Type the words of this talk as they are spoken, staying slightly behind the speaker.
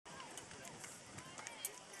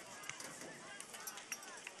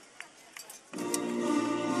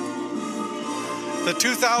The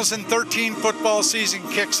 2013 football season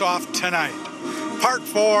kicks off tonight. Part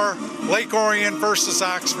 4, Lake Orion versus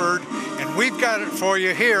Oxford, and we've got it for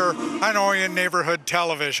you here on Orion Neighborhood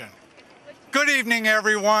Television. Good evening,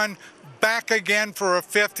 everyone. Back again for a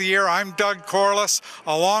 5th year. I'm Doug Corliss,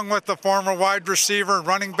 along with the former wide receiver and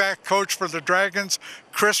running back coach for the Dragons,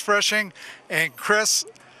 Chris Frisching. And Chris,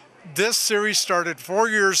 this series started 4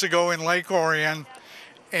 years ago in Lake Orion,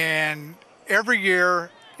 and every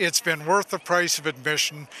year it's been worth the price of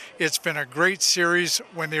admission. It's been a great series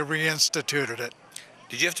when they reinstituted it.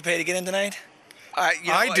 Did you have to pay to get in tonight?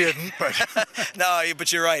 I didn't, but no,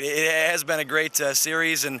 but you're right. It has been a great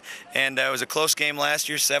series, and it was a close game last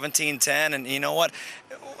year, 17-10. And you know what?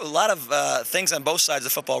 A lot of things on both sides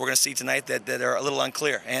of football we're going to see tonight that are a little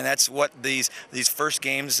unclear, and that's what these first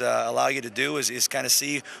games allow you to do is kind of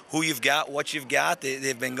see who you've got, what you've got.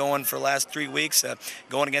 They've been going for the last 3 weeks,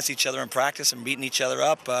 going against each other in practice and beating each other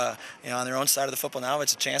up, on their own side of the football. Now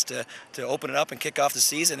it's a chance to open it up and kick off the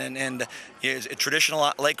season, and a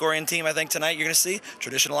traditional Lake Orion team, I think tonight you're going to see,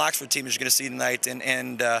 traditional Oxford team you're going to see tonight, and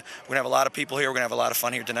we're going to have a lot of people here. We're going to have a lot of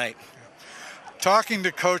fun here tonight. Talking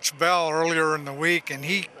to Coach Bell earlier in the week, and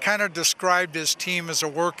he kind of described his team as a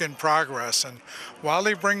work in progress. And while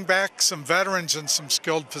they bring back some veterans in some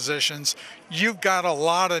skilled positions, you've got a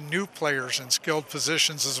lot of new players in skilled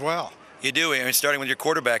positions as well. You do. I mean, starting with your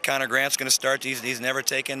quarterback, Connor Grant's going to start. He's never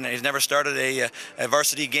started a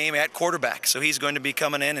varsity game at quarterback, so he's going to be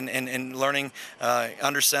coming in and learning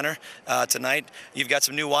under center tonight. You've got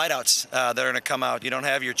some new wideouts that are going to come out. You don't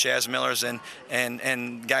have your Chaz Millers and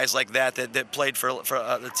guys like that played for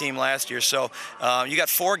the team last year. So you got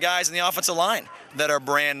 4 guys in the offensive line that are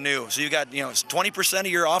brand new. So you got 20% of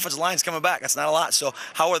your offensive line is coming back. That's not a lot. So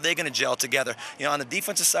how are they going to gel together? On the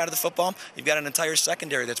defensive side of the football, you've got an entire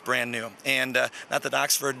secondary that's brand new. And not that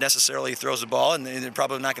Oxford necessarily throws the ball, and they're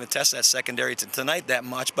probably not going to test that secondary tonight that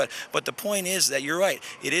much. But the point is that you're right.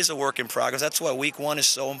 It is a work in progress. That's why week 1 is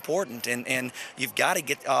so important. And you've got to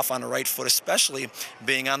get off on the right foot, especially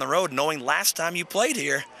being on the road, knowing last time you played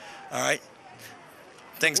here, all right,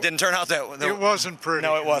 things didn't turn out that way. It wasn't pretty.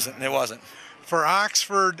 No, it wasn't. It wasn't. For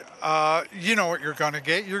Oxford, you know what you're going to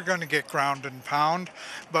get. You're going to get ground and pound.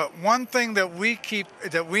 But one thing that we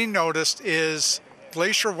noticed is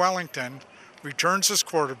Glacier Wellington returns as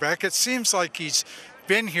quarterback. It seems like he's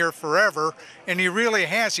been here forever, and he really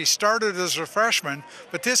has. He started as a freshman,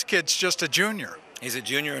 but this kid's just a junior. He's a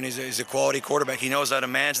junior, and he's a quality quarterback. He knows how to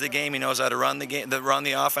manage the game. He knows how to run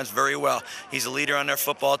the offense very well. He's a leader on their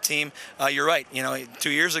football team. You're right.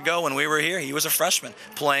 2 years ago when we were here, he was a freshman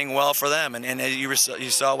playing well for them, and you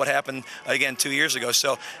saw what happened again 2 years ago.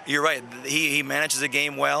 So you're right. He manages the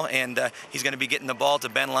game well, and he's going to be getting the ball to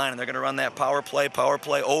Ben Line, and they're going to run that power play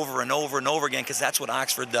over and over and over again, because that's what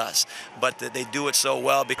Oxford does. But they do it so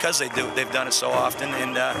well because they've done it so often,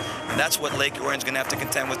 and that's what Lake Orion's going to have to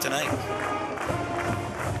contend with tonight.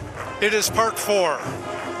 It is part 4.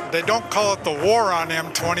 They don't call it the war on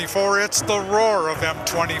M24, it's the roar of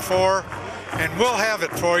M24, and we'll have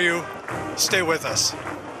it for you. Stay with us.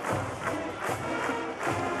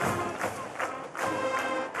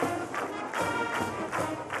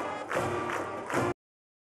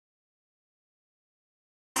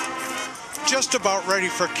 Just about ready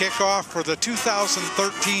for kickoff for the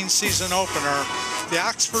 2013 season opener, the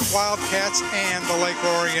Oxford Wildcats and the Lake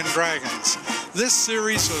Orion Dragons. This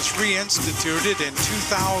series was reinstituted in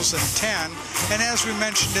 2010, and as we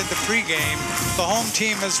mentioned in the pregame, the home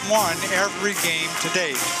team has won every game to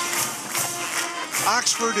date.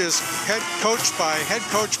 Oxford is coached by head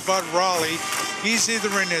coach Bud Raleigh. He's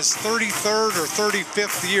either in his 33rd or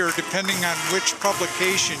 35th year, depending on which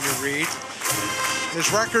publication you read.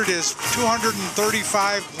 His record is 235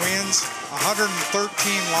 wins, 113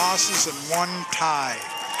 losses, and 1 tie.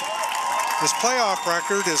 His playoff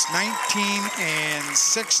record is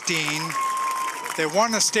 19-16. They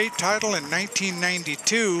won a state title in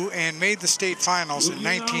 1992 and made the state finals in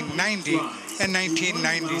 1990 and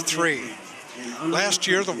 1993. Last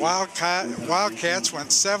year, the Wildcats went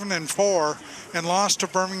 7-4 and lost to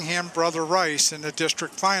Birmingham Brother Rice in the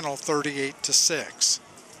district final 38-6.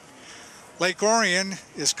 Lake Orion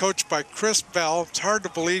is coached by Chris Bell. It's hard to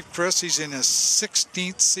believe, Chris, he's in his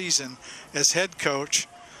 16th season as head coach.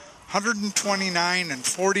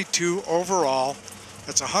 129-42 overall.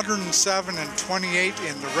 That's 107-28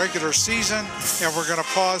 in the regular season, and we're going to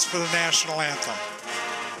pause for the national anthem.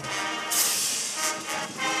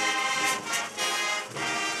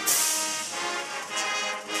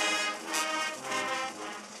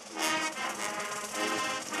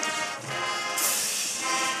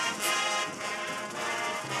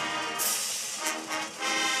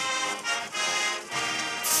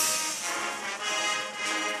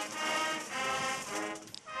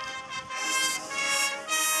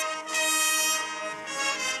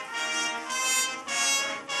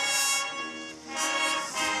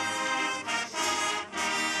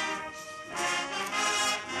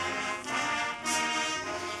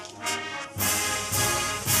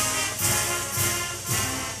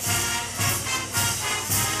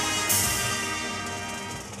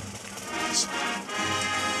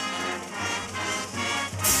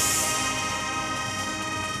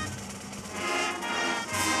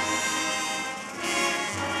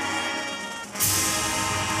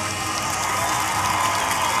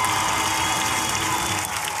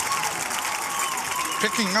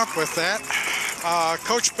 picking up with that,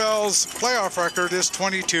 Coach Bell's playoff record is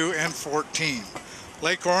 22-14.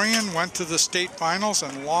 Lake Orion went to the state finals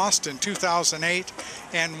and lost in 2008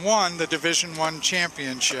 and won the Division I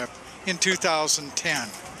championship in 2010.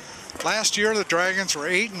 Last year, the Dragons were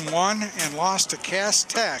 8-1 and lost to Cass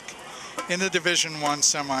Tech in the Division I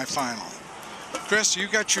semifinal. Chris, you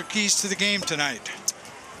got your keys to the game tonight.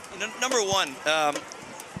 Number one,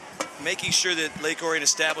 making sure that Lake Orion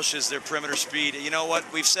establishes their perimeter speed. You know what?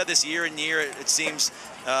 We've said this year and year, it seems,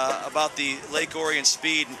 about the Lake Orion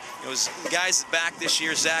speed. It was guys back this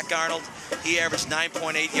year, Zach Arnold, he averaged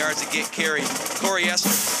 9.8 yards a carry. Corey Esser,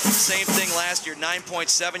 same thing last year,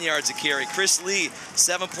 9.7 yards a carry. Chris Lee,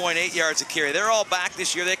 7.8 yards a carry. They're all back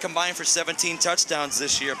this year. They combined for 17 touchdowns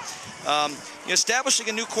this year. Establishing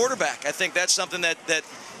a new quarterback, I think that's something that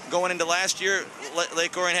going into last year,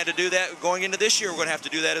 Lake Orion had to do that. Going into this year, we're going to have to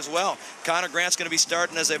do that as well. Connor Grant's going to be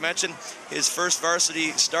starting, as I mentioned, his first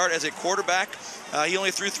varsity start as a quarterback. He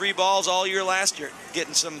only threw 3 balls all year last year,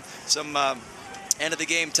 getting some end of the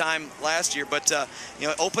game time last year, but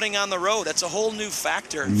opening on the road, that's a whole new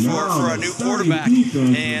factor for a new quarterback,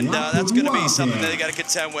 and that's going to be something that they got to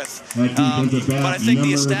contend with. But I think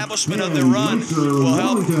the establishment of the run will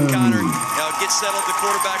help Connor get settled the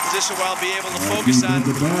quarterback position while be able to focus on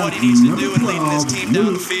what he needs to do in leading his team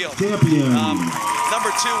down the field.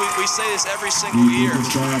 Number 2, we say this every single year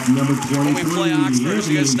when we play Oxford, is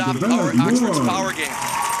we got to stop Oxford's power game.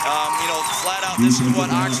 Flat out, this is what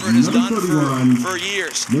Oxford has done for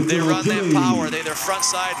years. They run that power. Their front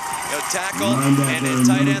side tackle, and in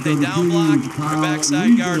tight end they down block. Their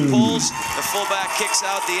backside guard pulls. The fullback kicks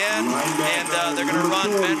out the end, and they're going to run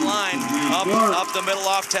bend line up the middle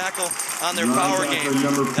off tackle on their power game.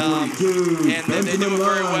 And they do it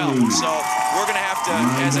very well. So we're going to have to,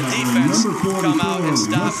 as a defense, come out and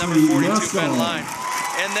stop number 42 bend line.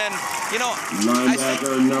 And then,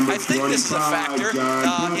 I think this is a factor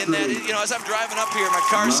in that, as I'm driving up here, my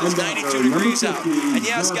car says 92 degrees out. And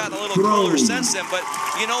yeah, it's gotten a little cooler since then, but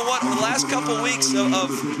you know what? The last couple weeks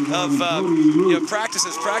of practice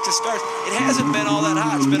starts, it hasn't been all that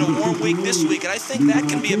hot. It's been a warm week this week, and I think that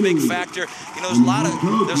can be a big factor. There's a lot of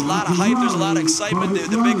hype, there's a lot of excitement.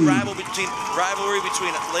 The big rivalry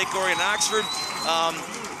between Lake Orion and Oxford,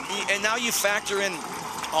 and now you factor in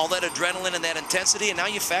all that adrenaline and that intensity, and now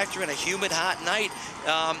you factor in a humid, hot night.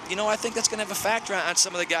 I think that's going to have a factor on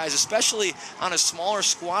some of the guys, especially on a smaller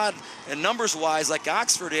squad and numbers-wise like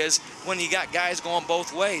Oxford is, when you got guys going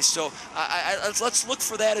both ways. So let's look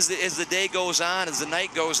for that as the day goes on, as the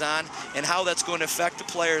night goes on, and how that's going to affect the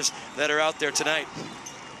players that are out there tonight.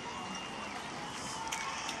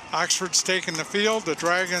 Oxford's taking the field. The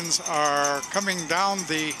Dragons are coming down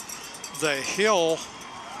the hill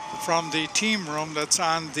from the team room that's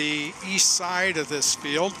on the east side of this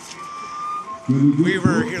field. We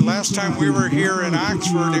were here last time we were here in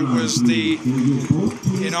Oxford. It was the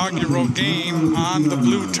inaugural game on the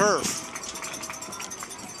blue turf.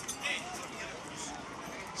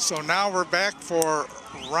 So now we're back for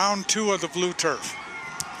round 2 of the blue turf.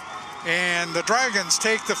 And the Dragons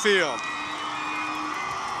take the field.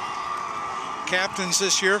 Captains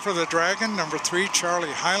this year for the Dragon, number 3,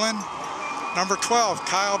 Charlie Hyland. Number 12,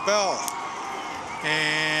 Kyle Bell,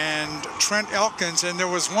 and Trent Elkins, and there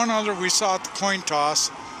was one other we saw at the coin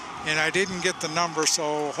toss, and I didn't get the number,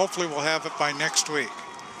 so hopefully we'll have it by next week.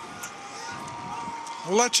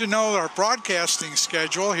 We'll let you know our broadcasting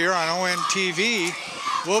schedule here on ONTV.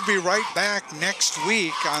 We'll be right back next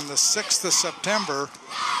week on the 6th of September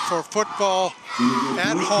for football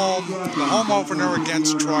at home, the home opener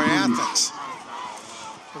against Troy Athens.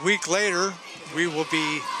 A week later, we will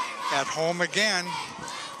be at home again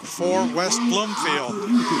for West Bloomfield.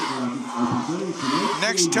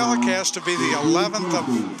 Next telecast will be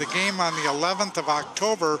the game on the 11th of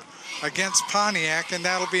October against Pontiac, and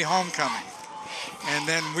that'll be homecoming. And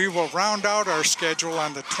then we will round out our schedule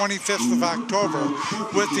on the 25th of October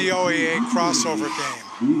with the OEA crossover game.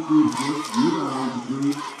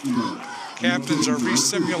 Captains are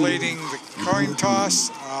re-simulating the coin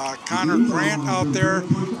toss. Connor Grant out there,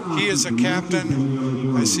 he is a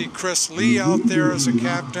captain. I see Chris Lee out there as a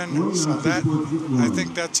captain. So I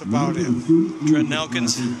think that's about it. Trent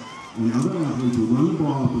Elkins.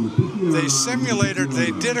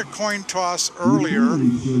 They did a coin toss earlier,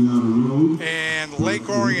 and Lake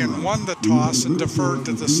Orion won the toss and deferred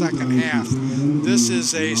to the second half. This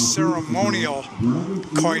is a ceremonial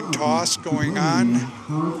coin toss going on.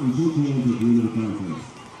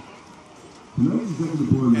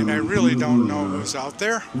 And I really don't know who's out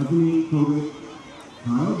there.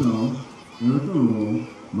 Kyle Bell, Erica Roll,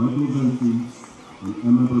 Michael Benson, and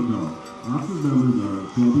Emma Burkell. Oxford members are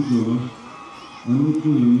Shelby Gilla,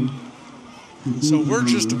 So we're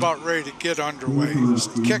just about ready to get underway.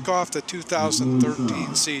 Kick off the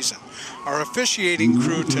 2013 season. Our officiating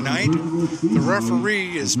crew tonight, the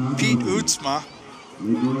referee is Pete Utsma,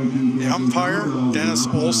 the umpire, Dennis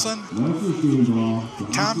Olson,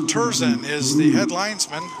 Tom Turzan is the head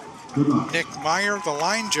linesman, Nick Meyer, the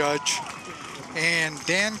line judge, and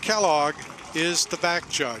Dan Kellogg is the back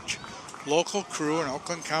judge. Local crew, an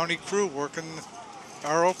Oakland County crew working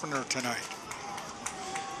our opener tonight.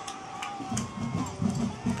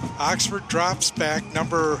 Oxford drops back.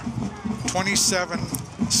 Number 27,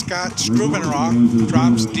 Scott Strubenrock,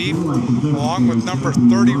 drops deep, along with number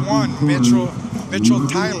 31, Mitchell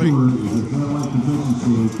Tiley.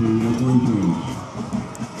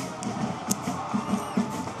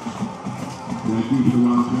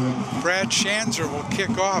 Brad Schanzer will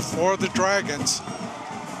kick off for the Dragons.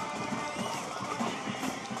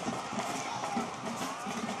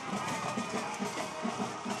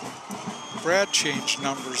 Brad changed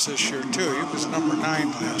numbers this year too. He was number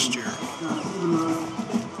 9 last year.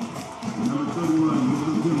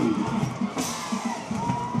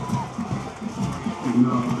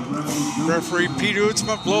 Referee Pete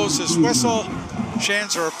Utsma blows his whistle.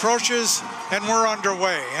 Schanzer approaches, and we're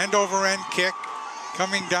underway. End over end kick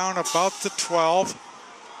coming down about the 12.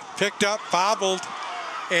 Picked up, bobbled,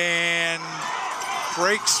 and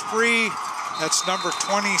breaks free. That's number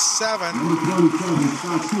 27,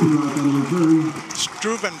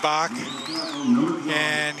 Strubenbach,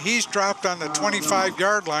 and he's dropped on the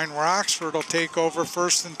 25-yard line where Oxford will take over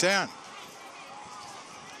 1st and 10.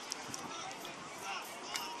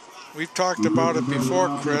 We've talked about it before,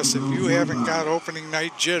 Chris. If you haven't got opening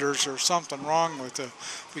night jitters or something wrong with it,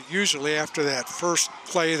 but usually after that first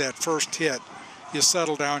play, that first hit, you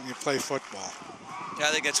settle down and you play football. Yeah,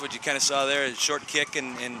 I think that's what you kind of saw there, a short kick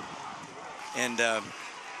and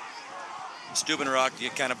Strubenrock, you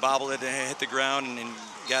kind of bobbled it and hit the ground and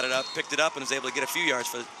got it up, picked it up, and was able to get a few yards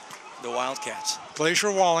for the Wildcats.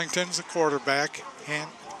 Glacier Wallington's the quarterback, and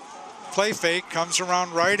play fake, comes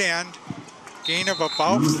around right end, gain of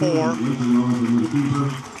about 4.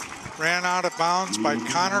 Ran out of bounds by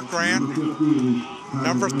Connor Grant,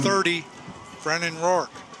 number 30, Brennan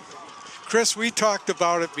Rourke. Chris, we talked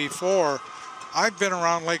about it before. I've been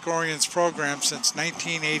around Lake Orion's program since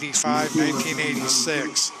 1985,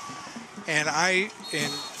 1986, and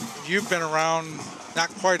you've been around not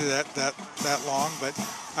quite that long, but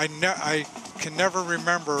I can never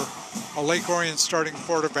remember a Lake Orion starting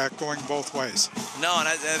quarterback going both ways. No, and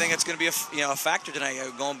I think it's going to be a factor tonight.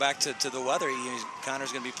 Going back to the weather,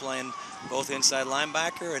 Connor's going to be playing both inside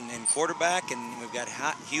linebacker and quarterback, and we've got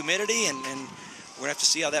hot humidity, and we're going to have to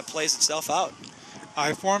see how that plays itself out.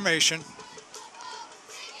 I formation.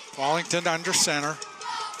 Wallington under center.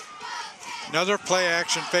 Another play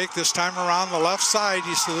action fake, this time around the left side.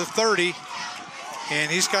 He's to the 30,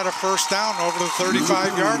 and he's got a 1st down over the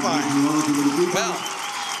 35-yard line. Well,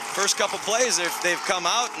 first couple plays, they've come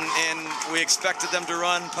out, and we expected them to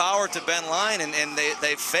run power to bend line, and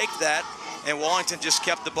they faked that, and Wallington just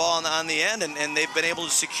kept the ball on the end, and they've been able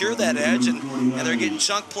to secure that edge, and they're getting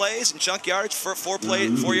chunk plays and chunk yards for 4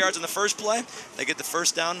 yards in the first play. They get the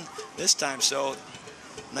 1st down this time, so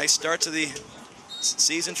nice start to the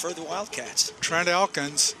season for the Wildcats. Trent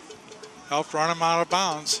Elkins helped run him out of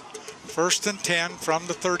bounds. 1st and 10 from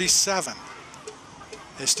the 37.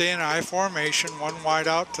 They stay in I formation, one wide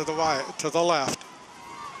out to the left.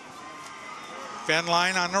 Bend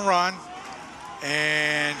line on the run,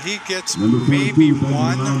 and he gets maybe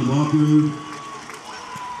 1.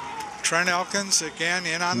 Trent Elkins again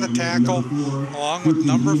in on the tackle, along with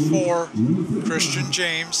number 4, Christian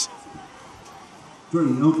James.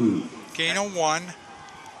 Gain of 1.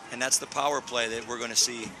 And that's the power play that we're going to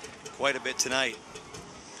see quite a bit tonight.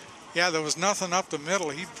 Yeah, there was nothing up the middle.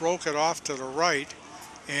 He broke it off to the right,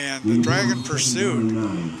 and the Dragon pursued,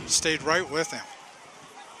 stayed right with him.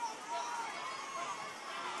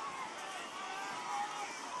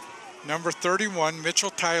 Number 31,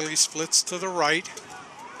 Mitchell Tiley, splits to the right.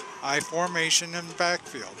 I formation in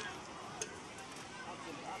backfield.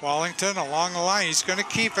 Wallington along the line, he's going to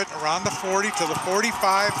keep it around the 40 to the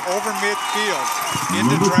 45, over midfield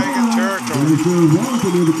into Dragon territory.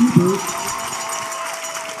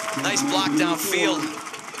 Nice block downfield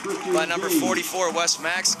by number 44, Wes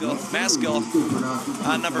Maskell.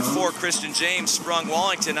 On number 4, Christian James, sprung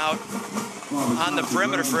Wallington out on the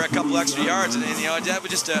perimeter for a couple extra yards, and that was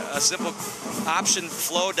just a simple option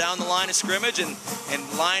flow down the line of scrimmage, and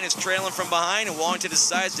line is trailing from behind, and Wallington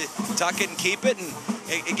decides to tuck it and keep it. And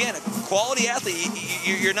again, a quality athlete.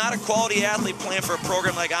 You're not a quality athlete playing for a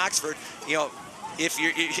program like Oxford. if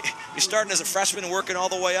you're starting as a freshman and working all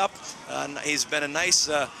the way up, he's been a nice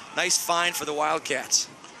find for the Wildcats.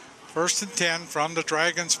 1st and 10 from the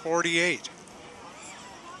Dragons 48.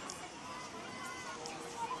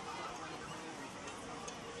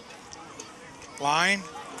 Line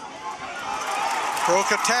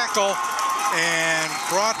broke a tackle and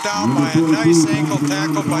brought down by a nice ankle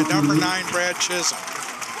tackle by number 9, Brad Chisholm.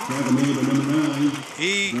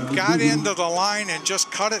 He got into the line and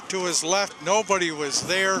just cut it to his left. Nobody was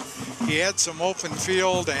there. He had some open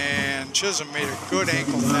field, and Chisholm made a good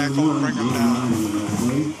ankle tackle to bring him down.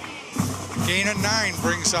 Gain of 9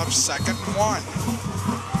 brings up 2nd and 1.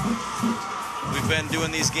 We've been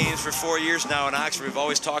doing these games for 4 years now in Oxford. We've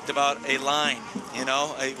always talked about a line, you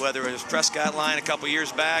know, whether it was Prescott line a couple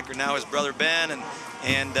years back or now his brother Ben, and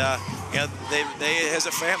you know, they as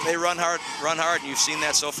a family, they run hard, and you've seen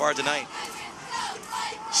that so far tonight.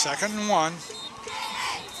 2nd and 1.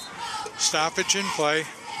 Stoppage in play.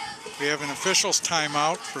 We have an official's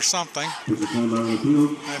timeout for something.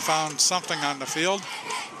 I found something on the field.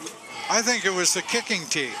 I think it was the kicking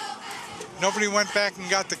tee. Nobody went back and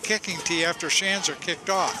got the kicking tee after Schanzer kicked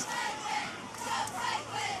off.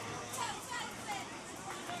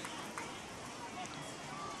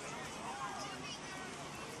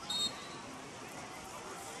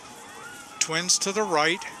 Twins to the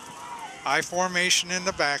right. I formation in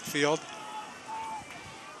the backfield.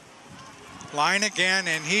 Line again,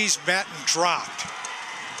 and he's met and dropped.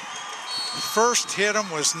 First hit him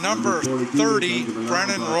was number 30,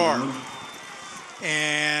 Brennan Rohr.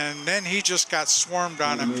 And then he just got swarmed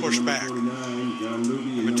on and pushed back.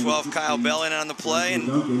 Number 12, Kyle Bell in on the play,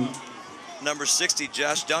 and number 60,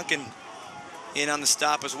 Josh Duncan in on the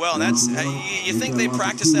stop as well. And that's, you think they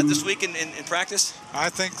practiced that this week in practice? I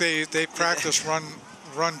think they practice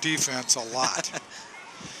run defense a lot.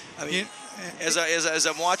 I mean, as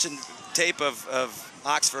I'm watching tape of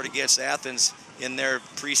Oxford against Athens in their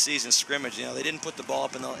preseason scrimmage, you know, they didn't put the ball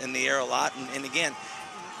up in the air a lot, and again,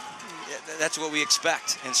 that's what we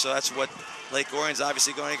expect, and so that's what Lake Orion's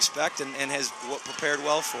obviously going to expect and has prepared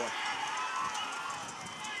well for.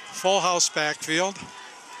 Full house backfield.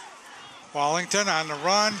 Wallington on the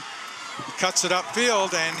run, cuts it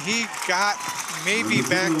upfield, and he got maybe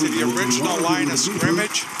back to the original line of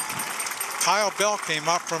scrimmage. Kyle Bell came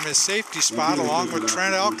up from his safety spot along with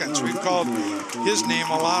Trent Elkins. We've called his name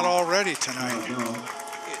a lot already tonight.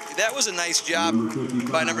 That was a nice job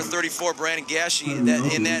by number 34, Brandon Gashi,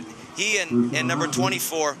 in that he and number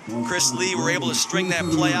 24, Chris Lee, were able to string that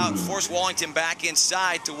play out and force Wallington back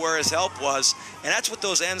inside to where his help was. And that's what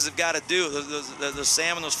those ends have got to do. The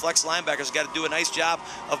Sam and those flex linebackers have got to do a nice job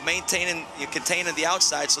of containing the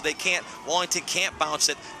outside so Wallington can't bounce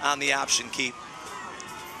it on the option keep.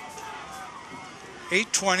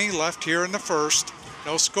 8:20 left here in the first.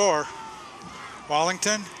 No score.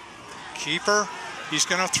 Wallington, keeper. He's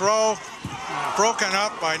going to throw. Broken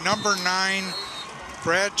up by number 9,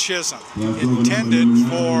 Brad Chisholm. Intended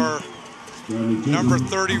for number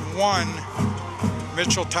 31,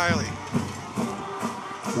 Mitchell Tiley.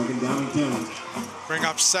 2nd down and 10. Bring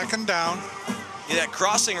up 2nd down. Yeah, that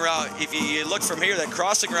crossing route, if you look from here, that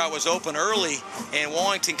crossing route was open early, and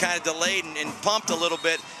Wallington kind of delayed and pumped a little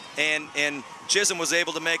bit, and Chisholm was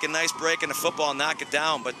able to make a nice break in the football and knock it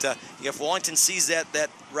down. But if Wallington sees that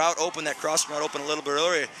route open, that crossing route open a little bit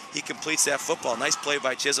earlier, he completes that football. Nice play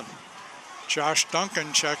by Chisholm. Josh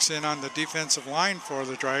Duncan checks in on the defensive line for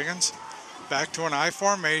the Dragons. Back to an I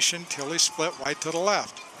formation. Tilly split wide to the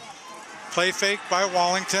left. Play fake by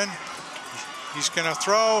Wallington. He's going to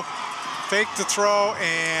throw, fake the throw,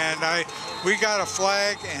 and we got a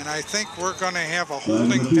flag, and I think we're going to have a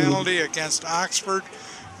holding penalty against Oxford.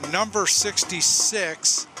 Number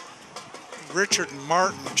 66, Richard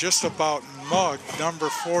Martin, just about mugged number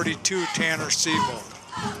 42, Tanner Siebold.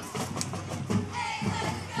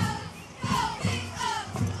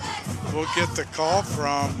 We'll get the call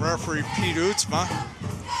from referee Pete Utzma.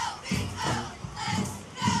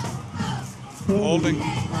 Holding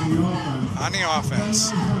on the offense.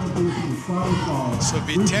 So it'll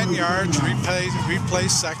be 10 yards, replay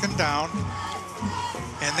 2nd down.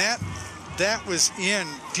 And that was in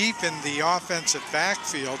deep in the offensive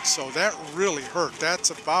backfield, so that really hurt. That's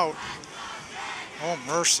about, oh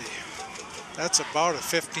mercy, that's about a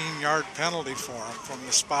 15-yard penalty for him from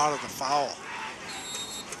the spot of the foul.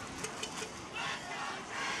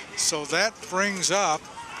 So that brings up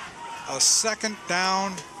a 2nd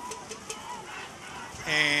down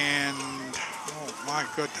and, oh my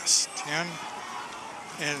goodness, 10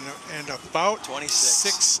 and about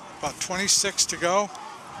 26 to go.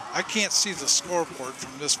 I can't see the scoreboard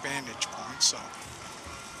from this vantage point, so.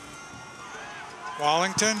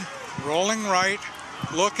 Wallington Rolling right,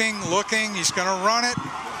 looking, he's going to run it.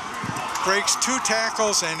 Breaks 2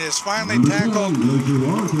 tackles and is finally tackled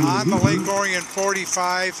on the Lake Orion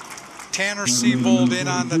 45. Tanner Siebold in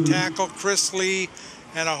on the tackle, Chris Lee,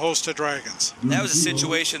 and a host of Dragons. That was a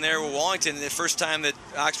situation there where Wallington, the first time that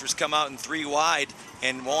Oxford's come out in 3 wide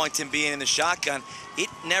and Wallington being in the shotgun, it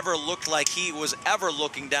never looked like he was ever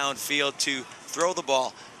looking downfield to throw the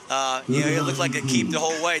ball. It looked like it keep the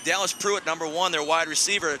whole way. Dallas Pruitt, number 1, their wide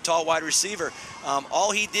receiver, a tall wide receiver.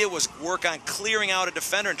 All he did was work on clearing out a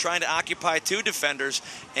defender and trying to occupy 2 defenders.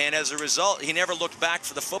 And as a result, he never looked back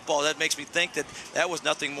for the football. That makes me think that that was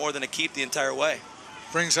nothing more than a keep the entire way.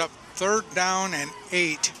 Brings up 3rd down and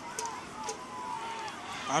 8.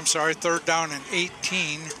 I'm sorry, 3rd down and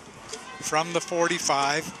 18 from the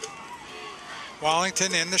 45.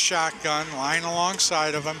 Wallington in the shotgun, line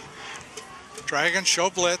alongside of him. Dragons show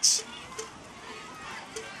blitz.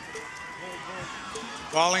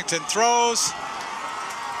 Wallington throws.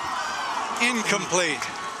 Incomplete.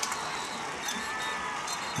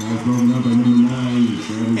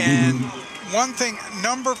 And one thing,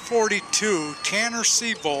 number 42, Tanner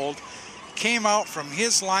Siebold, came out from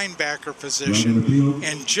his linebacker position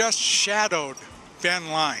and just shadowed Ben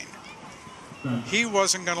Line. He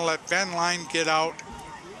wasn't going to let Ben Line get out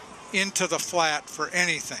into the flat for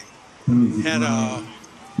anything. Had a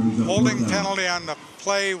holding penalty on the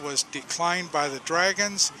play, was declined by the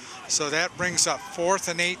Dragons, so that brings up 4th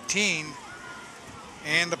and 18,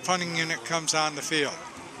 and the punting unit comes on the field.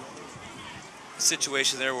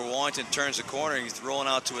 Situation there where Wallington turns the corner, he's rolling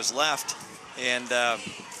out to his left, and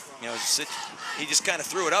he just kind of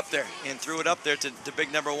threw it up there to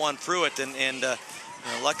big number 1 Pruitt, and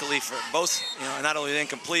luckily for both, not only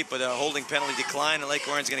incomplete, but a holding penalty decline, and Lake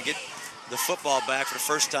Orion's going to get the football back for the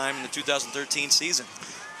first time in the 2013 season.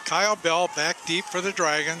 Kyle Bell back deep for the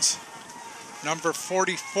Dragons. Number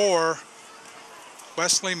 44,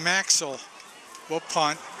 Wesley Maxwell will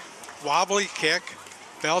punt. Wobbly kick.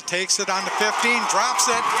 Bell takes it on the 15, drops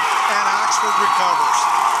it, and Oxford recovers.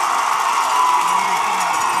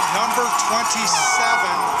 Number 27,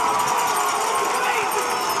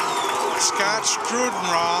 Scott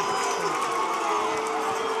Strudenraw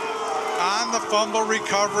on the fumble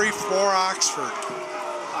recovery for Oxford.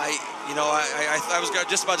 I was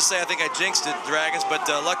just about to say I think I jinxed it, Dragons, but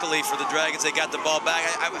luckily for the Dragons, they got the ball back.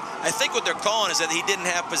 I think what they're calling is that he didn't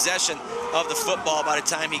have possession of the football by the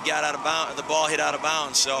time he got out of bounds. The ball hit out of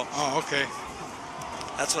bounds. So. Oh, okay.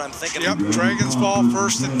 That's what I'm thinking. Yep, Dragons ball,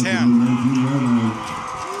 1st and 10.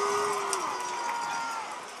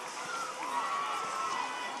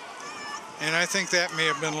 And I think that may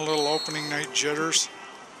have been a little opening night jitters.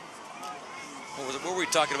 What were we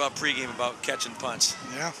talking about pregame about catching punts?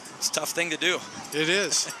 Yeah. It's a tough thing to do. It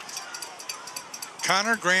is.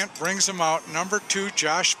 Connor Grant brings him out. Number 2,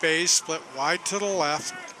 Josh Bays, split wide to the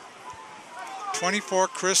left. 24,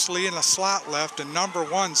 Chris Lee in a slot left. And number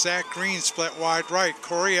 1, Zach Green, split wide right.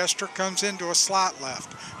 Corey Esther comes into a slot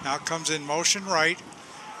left. Now comes in motion right.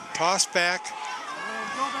 Toss back.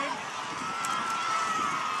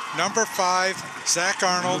 Number 5, Zach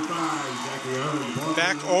Arnold,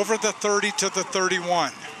 back over the 30 to the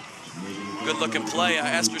 31. Good looking play.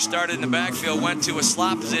 Esther started in the backfield, went to a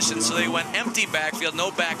slot position, so they went empty backfield,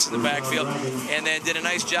 no backs in the backfield, and then did a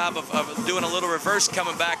nice job of doing a little reverse,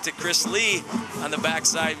 coming back to Chris Lee on the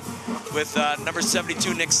backside with number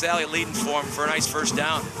 72, Nick Sally, leading for him for a nice 1st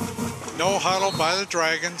down. No huddle by the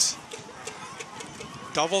Dragons.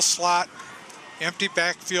 Double slot, empty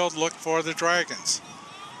backfield look for the Dragons.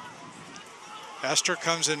 Esther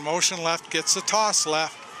comes in motion left, gets the toss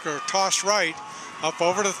left, or toss right, up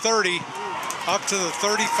over the 30, up to the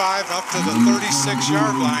 35, up to the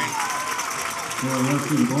 36-yard line.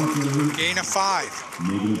 Gain of 5.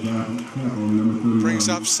 Brings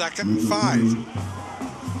up 2nd and 5.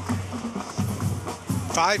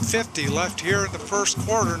 5:50 left here in the 1st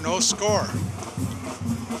quarter, no score.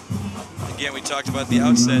 Again, we talked about the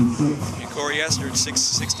outset. Corey Esther had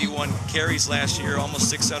 661 carries last year, almost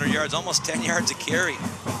 600 yards, almost 10 yards a carry,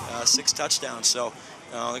 6 touchdowns. So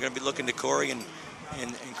they're going to be looking to Corey and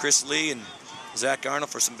Chris Lee and Zach Arnold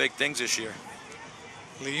for some big things this year.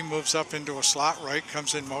 Lee moves up into a slot right,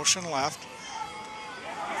 comes in motion left.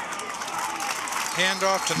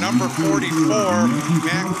 Handoff to number 44,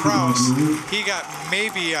 Matt Krause. He got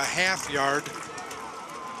maybe a half yard.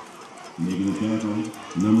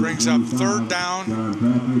 Brings up 3rd down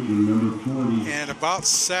and about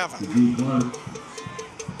 7.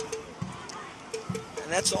 And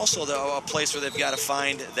that's also a place where they've got to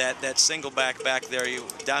find that single back there.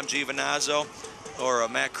 Dom Giovinazzo or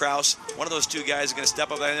Matt Krause. One of those 2 guys is going to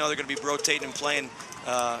step up. I know they're going to be rotating and playing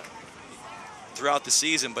throughout the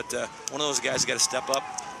season, but one of those guys got to step up.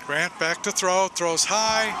 Grant back to throw, throws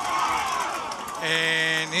high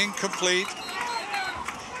and incomplete.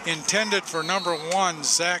 Intended for number 1,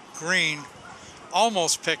 Zach Green.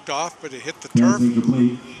 Almost picked off, but it hit the turf.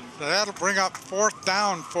 So that'll bring up 4th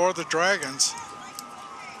down for the Dragons.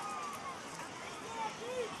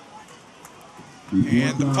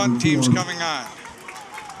 And the punt team's coming on.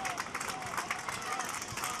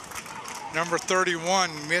 Number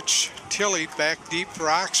 31, Mitch Tilley, back deep for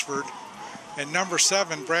Oxford. And number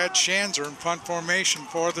 7, Brad Schanzer in punt formation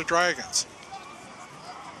for the Dragons.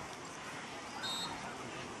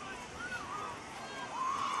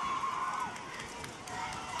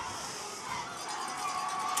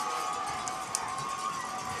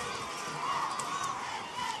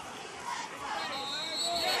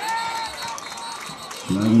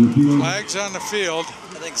 Flags on the field.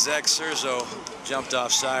 I think Zach Serzo jumped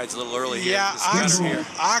off sides a little early here. Yeah,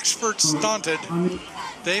 Oxford stunted.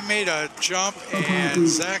 They made a jump and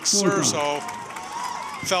Zach Serzo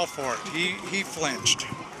fell for it. He flinched.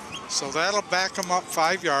 So that'll back him up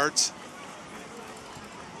 5 yards.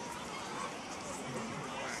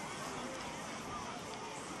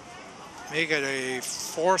 Make it a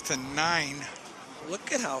 4th and 9.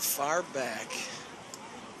 Look at how far back.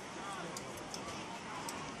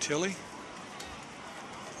 Tilly?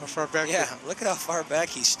 How far back? Yeah, look at how far back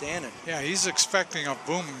he's standing. Yeah, he's expecting a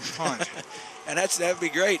booming punt. And that'd be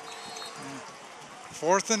great.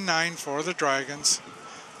 4th and 9 for the Dragons.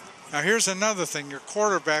 Now here's another thing. Your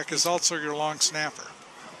quarterback is also your long snapper.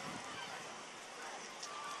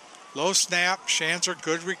 Low snap, Schanzer,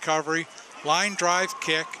 good recovery. Line drive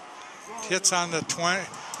kick. Hits on the 20,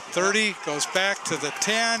 30, goes back to the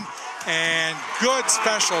 10. And good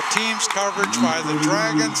special teams coverage by the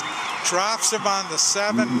Dragons. Drops him on the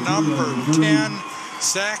 7, number 10,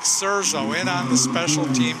 Zach Serzo in on the special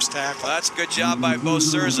teams tackle. Well, that's a good job by both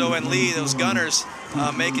Serzo and Lee, those gunners,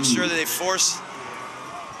 making sure that they force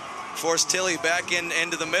Tilly back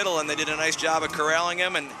into the middle, and they did a nice job of corralling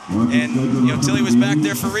him. And you know, Tilly was back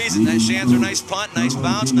there for a reason. That Schanzer, nice punt, nice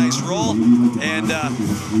bounce, nice roll, and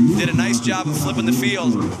did a nice job of flipping the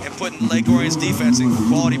field and putting Lake Orion's defense in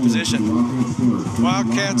quality position.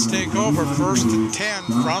 Wildcats take over 1st and 10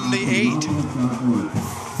 from the 8.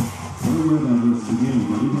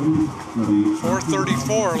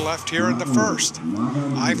 4:34 left here in the first.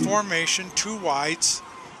 I formation, 2 wides.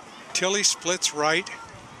 Tilly splits right.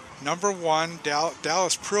 Number 1,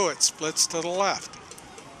 Dallas Pruitt splits to the left.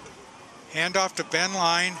 Handoff to Ben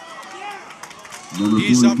Line.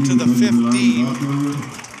 He's up to the 15.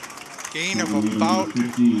 Gain of about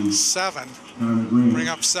 7. Bring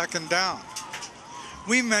up 2nd down.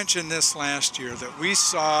 We mentioned this last year that we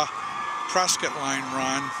saw Prescott Line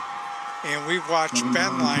run and we watched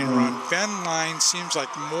Ben Line run. Ben Line seems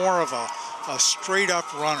like more of a straight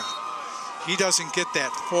up runner. He doesn't get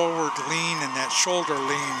that forward lean and that shoulder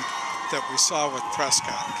lean that we saw with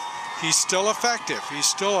Prescott. He's still effective. He's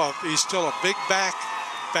still a big back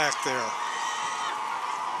there.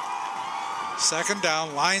 2nd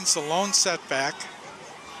down, Line's the lone setback.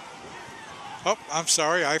 Oh, I'm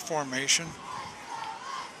sorry, I formation.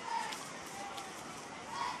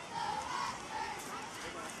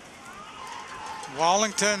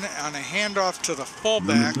 Wallington on a handoff to the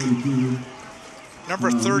fullback.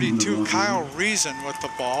 Number 32, Kyle Reason with the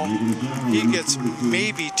ball. He gets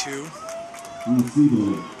maybe 2.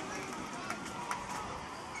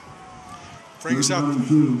 Brings up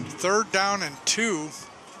 3rd down and 2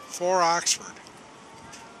 for Oxford.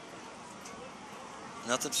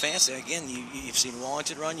 Nothing fancy. Again, you've seen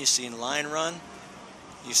Wallington run, you've seen Line run,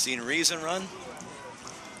 you've seen Reason run.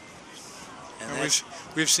 And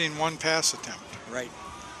we've seen 1 pass attempt. Right.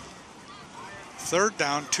 3rd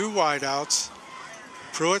down, 2 wideouts.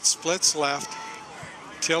 Pruitt splits left.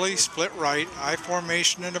 Tilly split right. I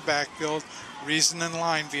formation in the backfield. Reason and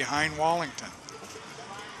Line behind Wallington.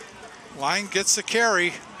 Line gets the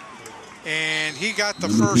carry, and he got the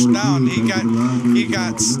 1st down. He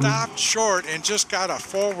got stopped short and just got a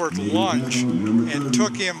forward lunge and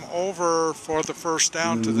took him over for the 1st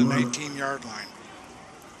down to the 19-yard line.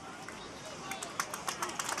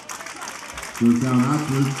 3rd down,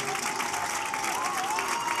 Oxford.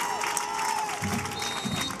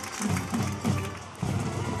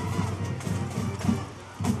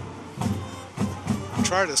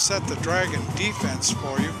 Try to set the Dragon defense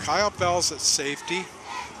for you. Kyle Bell's at safety,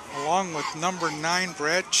 along with number 9,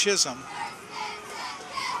 Brad Chisholm.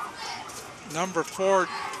 Number 4,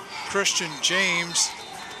 Christian James,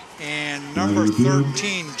 and number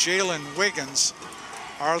 13, Jalen Wiggins,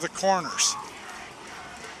 are the corners.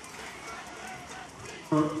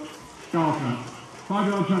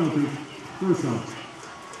 5-yard penalty. First out.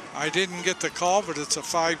 I didn't get the call, but it's a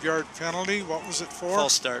 5-yard penalty. What was it for?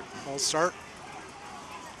 False start. False start.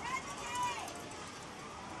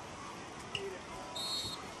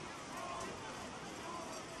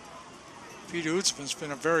 Pete Utzman's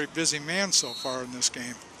been a very busy man so far in this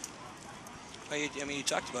game. I mean, you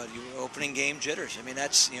talked about it, opening game jitters. I mean,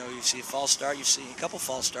 that's, you see a false start, you've seen a couple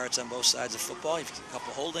false starts on both sides of football, you've seen a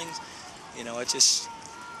couple holdings. It's just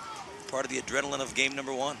part of the adrenaline of game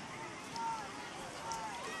number 1.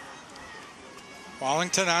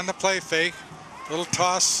 Wallington on the play fake. Little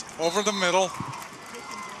toss over the middle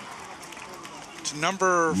to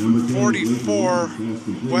number 44,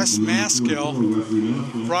 Wes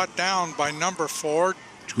Maskill, brought down by number 4,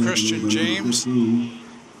 Christian James,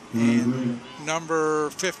 and number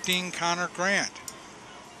 15, Connor Grant.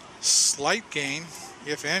 Slight gain,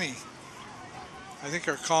 if any. I think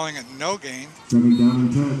they're calling it no gain.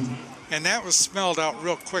 And that was smelled out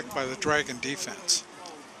real quick by the Dragon defense.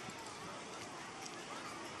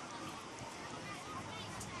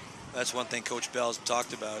 That's one thing Coach Bell's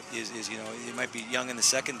talked about is you might be young in the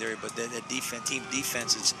secondary, but that team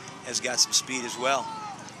defense has got some speed as well.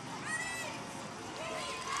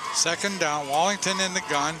 Second down, Wallington in the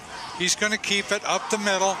gun. He's going to keep it up the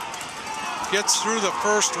middle. Gets through the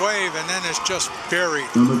first wave and then is just buried.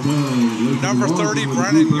 Number 30,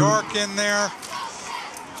 Brennan York in there.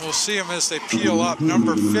 We'll see him as they peel up.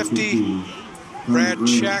 Number 50, Brad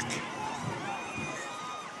Check.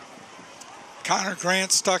 Connor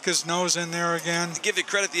Grant stuck his nose in there again. To give you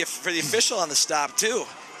credit for the official on the stop, too.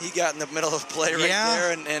 He got in the middle of the play right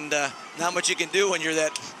there, and not much you can do when you're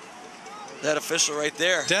that official right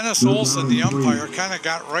there. Dennis Olson, the umpire, kind of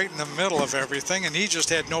got right in the middle of everything, and he just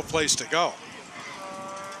had no place to go.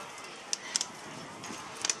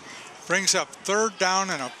 Brings up 3rd down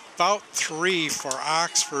and about 3 for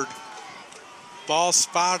Oxford. Ball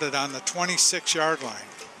spotted on the 26-yard line.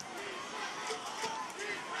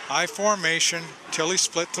 I formation, Tilly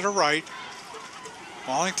split to the right.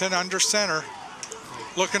 Wallington under center.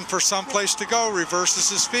 Looking for some place to go, reverses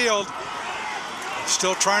his field.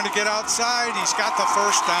 Still trying to get outside, he's got the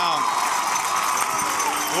first down.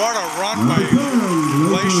 What a run by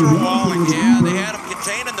Glacier Wallington. Yeah, they had him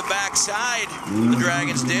contained on the backside, the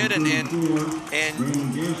Dragons did, and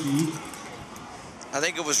I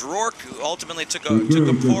think it was Rourke who ultimately took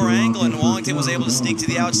a poor angle, and Wallington was able to sneak to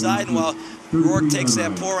the outside, and while Rourke takes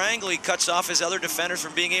that poor angle, he cuts off his other defenders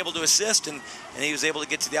from being able to assist, and he was able to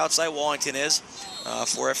get to the outside, Wallington is,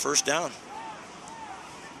 for a first down.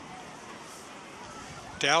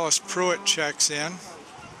 Dallas Pruitt checks in.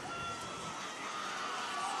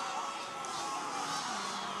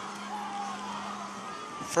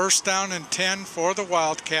 First down and 10 for the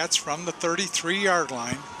Wildcats from the 33-yard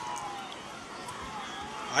line.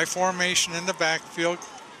 I formation in the backfield.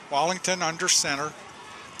 Wallington under center.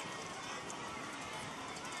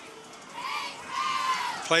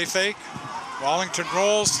 Play fake. Wallington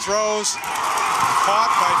rolls, throws.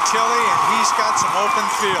 Caught by Tilly, and he's got some open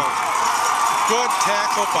field. Good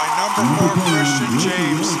tackle by number 4, Christian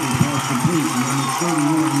James.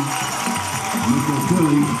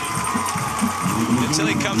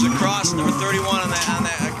 Tilly comes across, number 31 on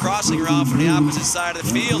that crossing route from the opposite side of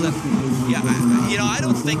the field. And yeah, I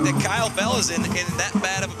don't think that Kyle Bell is in that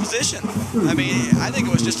bad of a position. I mean, I think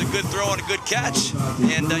it was just a good throw and a good catch.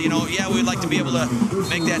 And yeah, we'd like to be able to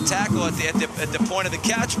make that tackle at the point of the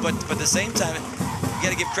catch, but at the same time, you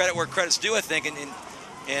got to give credit where credit's due, I think.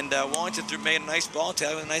 And Wallington made a nice ball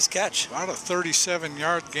tackle and a nice catch. About a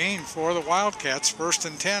 37-yard gain for the Wildcats. 1st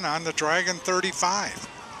and 10 on the Dragon 35.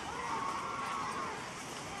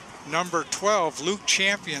 Number 12, Luke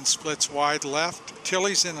Champion splits wide left.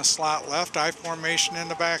 Tilly's in the slot left. I formation in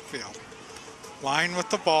the backfield. Line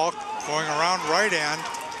with the ball, going around right end.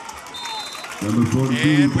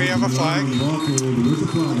 And we have a flag.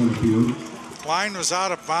 Line was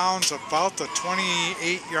out of bounds about the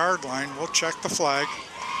 28-yard line. We'll check the flag.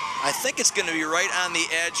 I think it's going to be right on the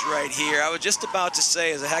edge right here. I was just about to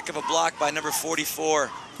say, is a heck of a block by number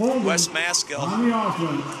 44, Wes Maskill.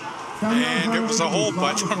 And it was a hold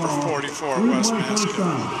by number 44, Wes Maskill.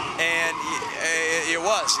 And it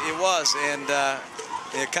was. And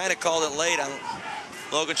they kind of called it late on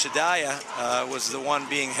Logan Shadaya was the one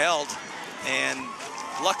being held. And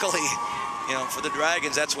luckily, for the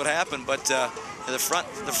Dragons, that's what happened. But the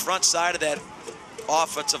front side of that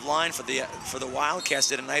offensive line for the Wildcats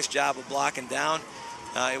did a nice job of blocking down.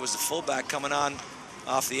 It was the fullback coming on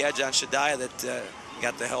off the edge on Shadaya that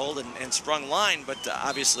got the hold and sprung line, but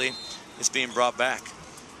obviously it's being brought back.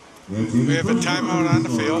 We have a timeout on the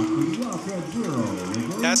field.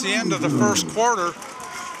 That's the end of the first quarter.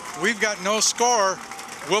 We've got no score.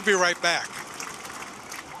 We'll be right back.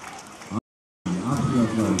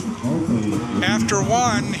 After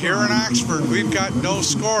one, here in Oxford, we've got no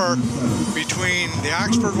score between the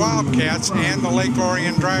Oxford Wildcats and the Lake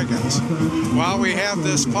Orion Dragons. While we have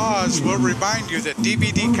this pause, we'll remind you that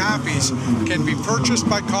DVD copies can be purchased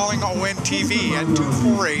by calling ONTV at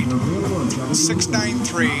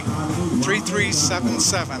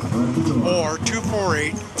 248-693-3377 or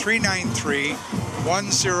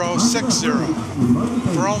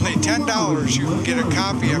 248-393-1060. For only $10, you can get a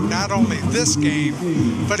copy of not only this game,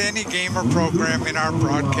 but any game or program in our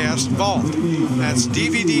broadcast vault. That's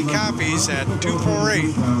DVD copies at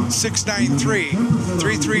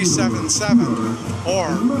 248-693-3377 or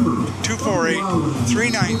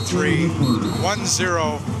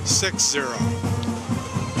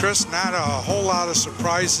 248-393-1060. Chris, not a whole lot of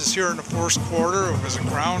surprises here in the first quarter. It was a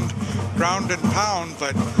ground and pound,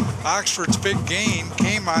 but Oxford's big gain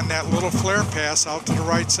came on that little flare pass out to the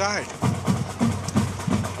right side.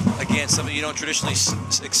 Again, something you don't traditionally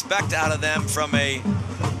expect out of them from a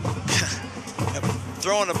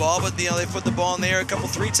throwing the ball, but you know, they put the ball in the air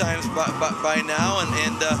three times by now, and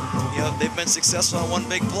you know, they've been successful on one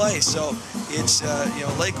big play. So it's you know,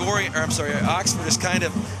 Oxford is kind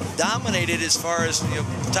of dominated as far as, you know,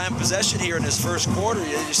 time possession here in this first quarter.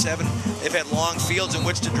 They've had long fields in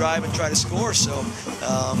which to drive and try to score. So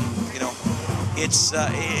you know, it's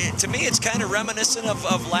to me it's kind of reminiscent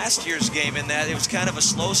of last year's game in that it was kind of a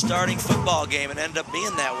slow starting football game and ended up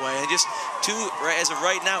being that way. And just two, as of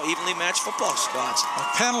right now, evenly matched football squads.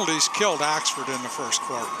 Penalties killed Oxford in the first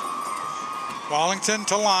quarter. Wallington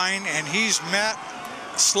to line, and he's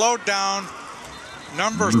slowed down.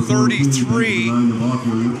 Number 33,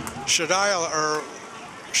 Logan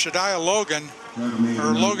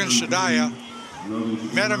Shadiah,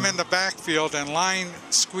 met him in the backfield, and line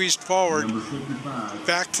squeezed forward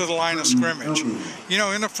back to the line of scrimmage. You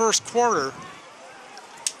know, in the first quarter,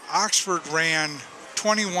 Oxford ran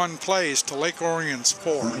 21 plays to Lake Orion's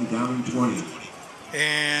 4.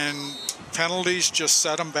 And penalties just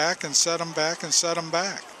set them back and set them back and set them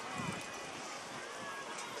back.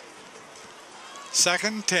 2nd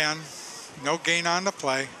and 10, no gain on the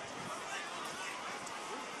play.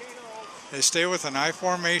 They stay with an I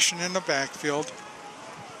formation in the backfield.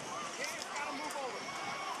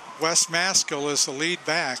 Wes Maskell is the lead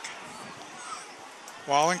back.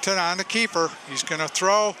 Wallington on the keeper. He's going to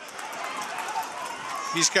throw.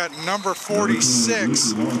 He's got number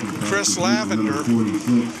 46, Chris Lavender,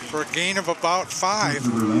 for a gain of about 5.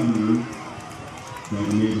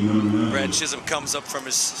 Brad Chisholm comes up from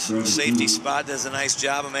his safety spot, does a nice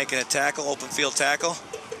job of making a tackle, open field tackle.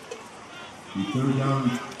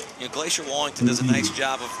 You know, Glacier Wallington does a nice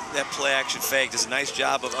job of that play action fake, does a nice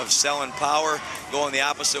job of selling power, going the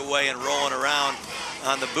opposite way and rolling around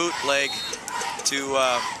on the boot leg to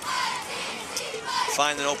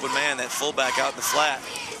find an open man, that fullback out in the flat.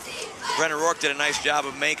 Brennan Rourke did a nice job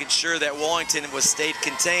of making sure that Wallington stayed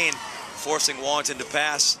contained, forcing Wallington to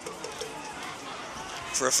pass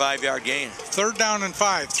for a 5-yard gain. 3rd down and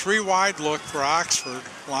 5, 3 wide look for Oxford.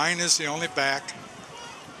 Line is the only back.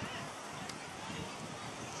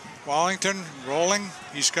 Wallington rolling,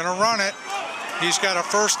 he's going to run it. He's got a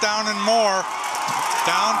 1st down and more,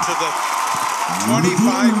 down to the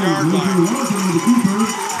 25-yard line.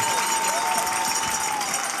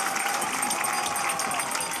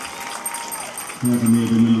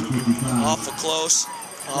 Awful close.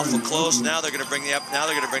 Awful close. Now they're going to bring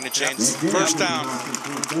the chains. 1st down.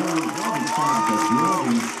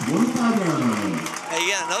 Hey,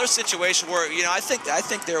 yeah, another situation where, you know, I think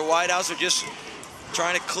their wideouts are just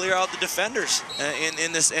trying to clear out the defenders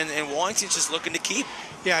in this, and Wallington's just looking to keep.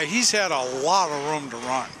 Yeah, he's had a lot of room to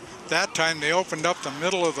run. That time they opened up the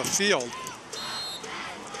middle of the field.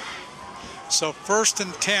 So 1st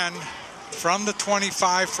and 10 from the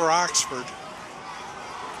 25 for Oxford.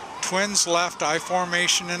 Twins left, I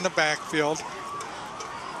formation in the backfield.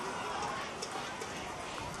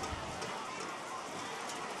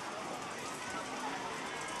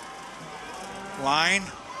 Line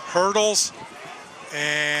hurdles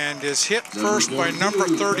and is hit first by number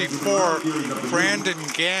 34, Brandon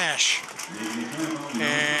Gash.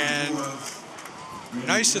 And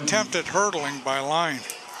nice attempt at hurdling by Line.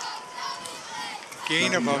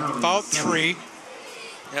 Gain of about 3.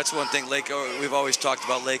 That's one thing we've always talked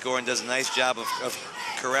about. Lake Orion does a nice job of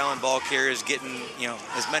corralling ball carriers, getting, you know,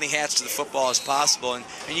 as many hats to the football as possible, and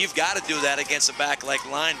you've got to do that against a back like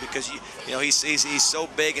Line, because you know he's so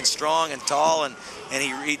big and strong and tall, and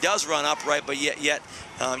he does run upright, but yet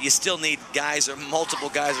you still need guys or multiple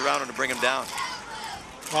guys around him to bring him down.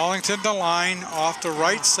 Wallington to line off the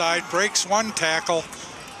right side, breaks 1 tackle,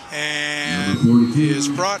 and is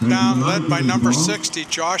brought down, led by number 60,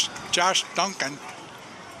 Josh Duncan,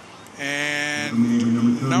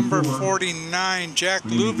 and number 49, Jack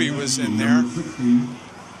Luby was in there.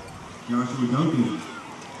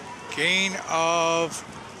 Gain of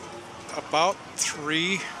about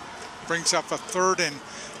 3, brings up a third and,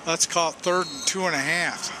 let's call it 3rd and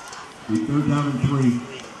 2.5. 3rd down and 3.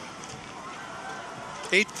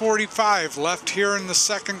 8:45 left here in the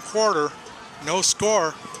second quarter. No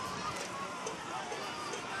score.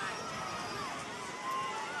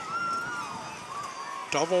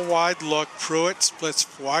 Double wide look. Pruitt splits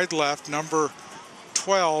wide left. Number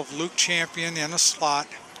 12, Luke Champion, in a slot.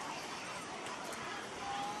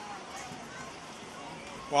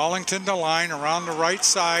 Wallington to line around the right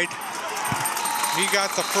side. He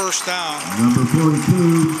got the first down. Number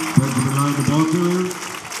 42, Benjamin Line, the ball carrier.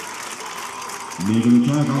 Making the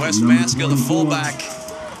tackle. Wes Maskill, the fullback.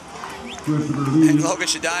 And Logan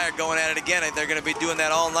Shadiah going at it again. They're going to be doing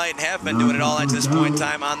that all night and have been doing it all night to this point in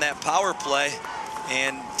time on that power play.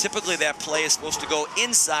 And typically that play is supposed to go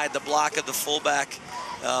inside the block of the fullback.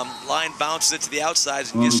 Line bounces it to the outside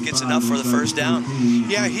and just gets enough for the first down.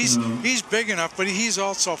 Yeah, he's big enough, but he's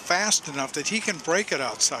also fast enough that he can break it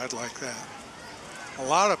outside like that. A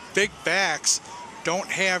lot of big backs don't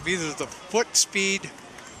have either the foot speed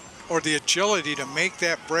or the agility to make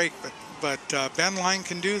that break, but Ben Line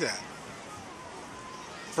can do that.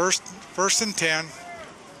 First and 10.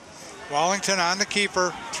 Wallington on the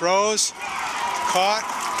keeper, throws, caught.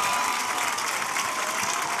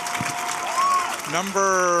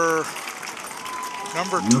 Number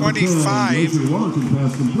 25. Wallington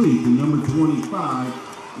pass complete to number 25,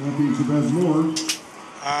 Matthew Chavez Moore.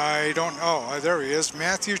 I don't know. Oh, there he is,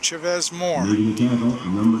 Matthew Chavez Moore. Making the tackle,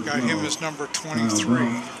 number 12. Got him as number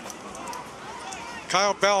 23.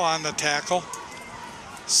 Kyle Bell on the tackle.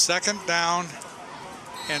 Second down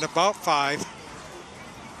and about 5.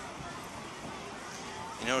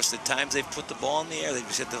 You notice the times they've put the ball in the air, they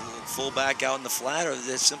just hit the fullback out in the flat or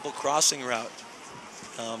the simple crossing route.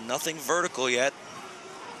 Nothing vertical yet,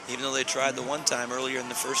 even though they tried the one time earlier in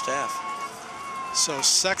the first half. So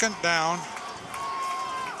second down.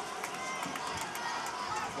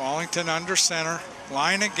 Wallington under center.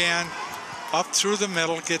 Line again. Up through the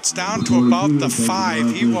middle. Gets down to about the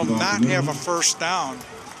 5. He will not have a first down.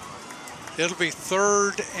 It'll be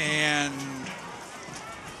 3rd and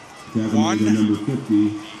 1. Number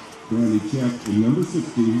 50, Bradley Check, and number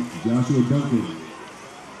 60, Joshua Duncan.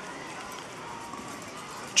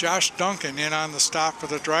 Josh Duncan in on the stop for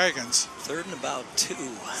the Dragons. 3rd and about 2.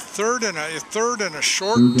 Third and a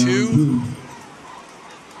short 2.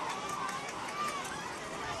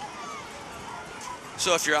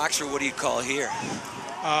 So if you're Oxford, what do you call here?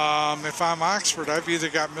 If I'm Oxford, I've either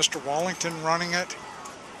got Mr. Wallington running it.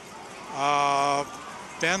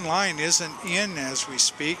 Ben Line isn't in as we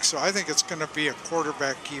speak, so I think it's going to be a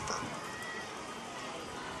quarterback keeper.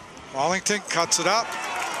 Wallington cuts it up.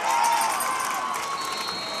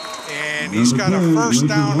 And he's got a first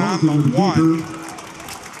down on the 1.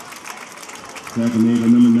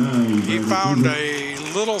 He found a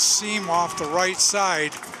little seam off the right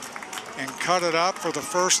side and cut it up for the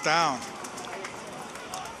first down.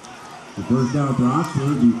 The first down for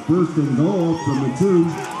Oxford, the 1st and goal from the 2.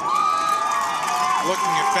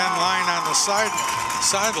 Looking at Ben Line on the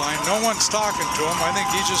sideline. No one's talking to him. I think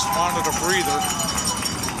he just wanted a breather.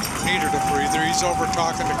 Needed a breather. He's over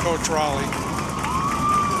talking to Coach Raleigh.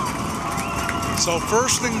 So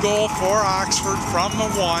 1st and goal for Oxford from the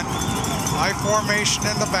 1. High formation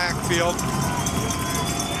in the backfield.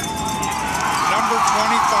 Number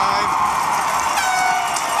 25,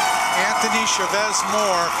 Anthony Chavez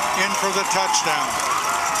Moore in for the touchdown.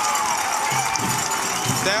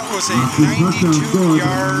 That was a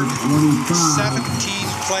 92-yard,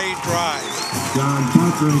 17-play drive.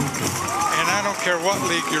 And I don't care what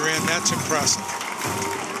league you're in, that's impressive.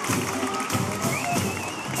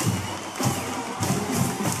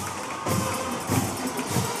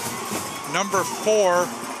 Number 4,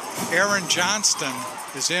 Aaron Johnston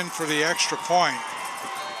is in for the extra point.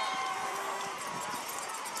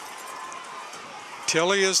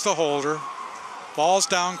 Tilley is the holder. Ball's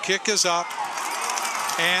down, kick is up,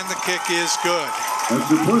 and the kick is good.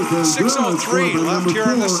 6:03 left here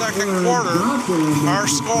in the second quarter. Our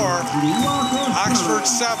score, Oxford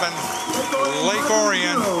 7, Lake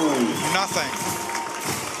Orion nothing.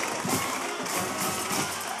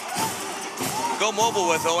 Go mobile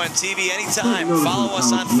with ONTV anytime. Follow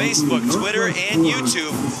us on Facebook, Twitter, and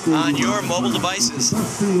YouTube on your mobile devices.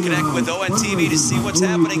 Connect with ONTV to see what's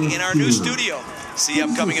happening in our new studio. See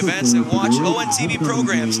upcoming events and watch ONTV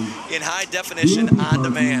programs in high definition on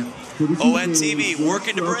demand. ONTV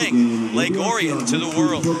working to bring Lake Orion to the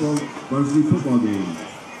world. Varsity football game.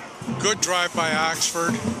 Good drive by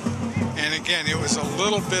Oxford. And again, it was a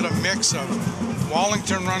little bit of mix of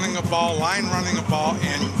Wallington running a ball, Line running a ball,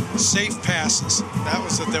 and safe passes. That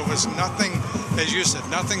was it. There was nothing, as you said,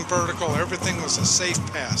 nothing vertical. Everything was a safe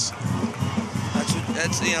pass.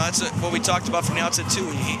 That's what we talked about from the outset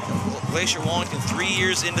too. Glacier Wallington, 3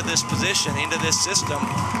 years into this position, into this system,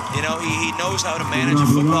 he knows how to manage a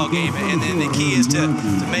football game, and then the key is to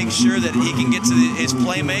make sure that he can get to his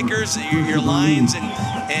playmakers, your lines, and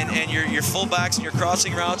your fullbacks and your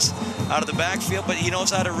crossing routes out of the backfield. But he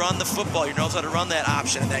knows how to run the football. He knows how to run that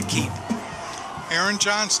option and that keep. Aaron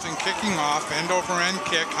Johnston kicking off, end over end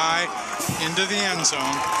kick high into the end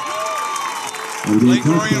zone. Lake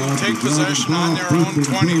Orion will take possession on their own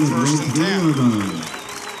 20, 1st and 10.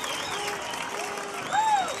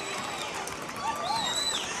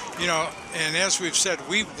 And as we've said,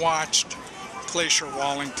 we've watched Glacier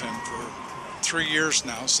Wallington for 3 years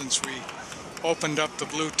now, since we opened up the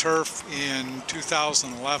blue turf in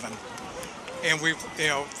 2011. And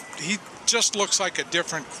he just looks like a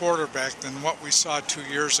different quarterback than what we saw 2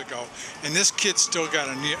 years ago. And this kid's still got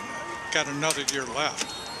another year left.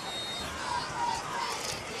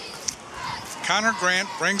 Connor Grant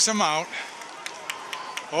brings him out.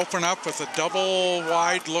 Open up with a double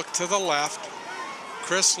wide look to the left.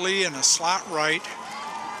 Chris Lee in a slot right.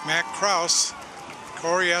 Matt Kraus,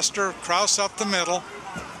 Corey Esther, Kraus up the middle.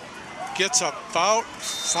 Gets about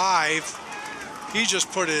 5. He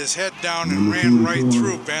just put his head down and ran right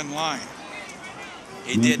through Ben Line.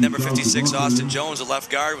 He did. Number 56, Austin Jones, the left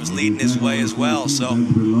guard, was leading his way as well. So,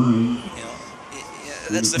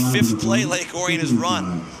 that's the 5th play Lake Orion has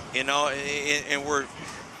run. And we're a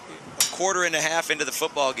quarter and a half into the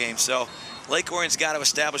football game. So, Lake Orion's got to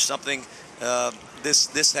establish something this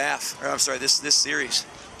series.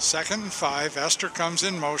 2nd and 5. Esther comes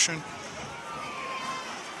in motion.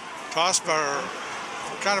 Toss by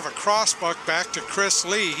kind of a crossbuck back to Chris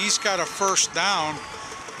Lee. He's got a 1st down,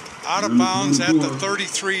 out of bounds at the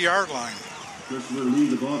 33-yard line.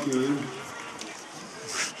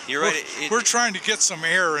 You're right. We're trying to get some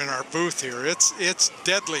air in our booth here. It's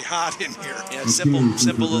deadly hot in here. Yeah,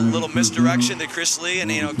 simple little misdirection to Chris Lee,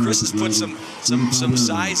 and Chris has put some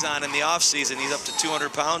size on in the offseason. He's up to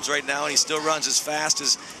 200 pounds right now, and he still runs as fast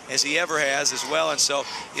as he ever has as well. And so,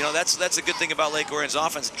 that's a good thing about Lake Orion's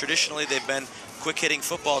offense. Traditionally, they've been a quick-hitting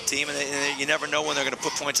football team, and you never know when they're going to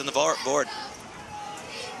put points on the board.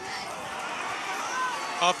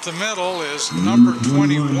 Up the middle is number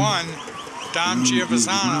 21. Dom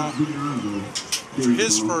Giovazano for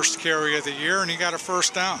his 1st carry of the year, and he got a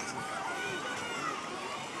 1st down.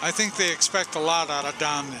 I think they expect a lot out of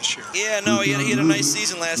Dom this year. Yeah, no, he had a nice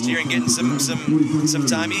season last year and getting some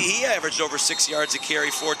time. He averaged over 6 yards a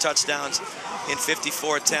carry, 4 touchdowns in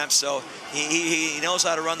 54 attempts. So he knows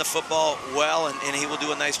how to run the football well, and he will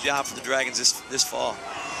do a nice job for the Dragons this fall.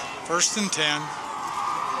 1st and 10.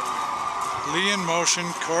 Lee in motion,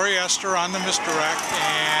 Corey Esther on the misdirect,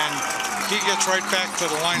 and he gets right back to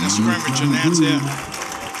the line of scrimmage, and that's it.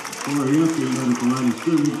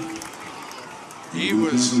 He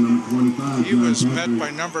was met by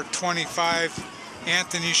number 25,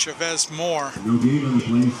 Anthony Chavez Moore. So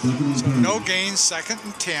no gain, 2nd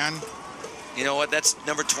and 10. You know what? That's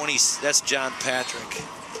number 20. That's John Patrick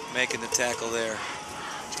making the tackle there.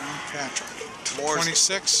 John Patrick. Moore's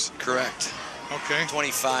 26? Correct. Okay.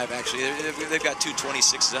 25, actually. They've got 2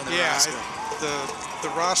 26s on the roster. The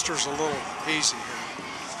roster's a little hazy here.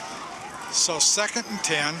 So 2nd and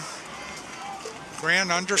 10. Grant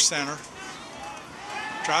under center.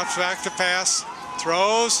 Drops back to pass.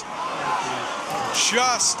 Throws.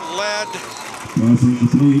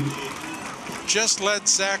 Just led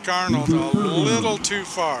Zach Arnold a little too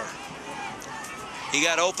far. He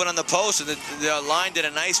got open on the post, and the line did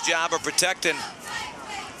a nice job of protecting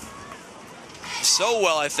so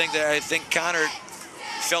well. I think Connor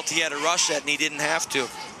felt he had to rush that, and he didn't have to.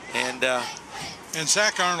 And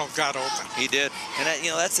Zach Arnold got open. He did, and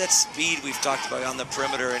that's that speed we've talked about on the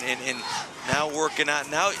perimeter, and now working out.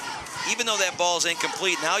 Now, even though that ball's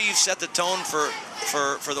incomplete, now you've set the tone for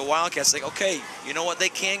the Wildcats. Like, okay, you know what? They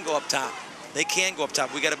can go up top. They can go up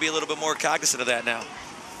top. We got to be a little bit more cognizant of that now.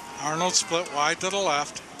 Arnold split wide to the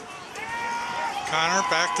left. Connor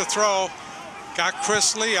back to throw. Got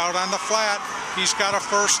Chris Lee out on the flat. He's got a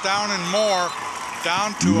 1st down and more,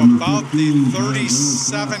 down to about the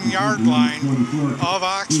 37-yard line of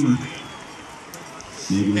Oxford.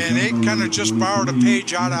 And they kind of just borrowed a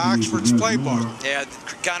page out of Oxford's playbook. Yeah,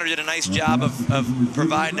 Connor did a nice job of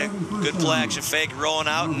providing a good play action fake, rolling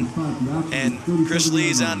out, and Chris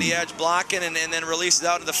Lee's on the edge blocking, and then releases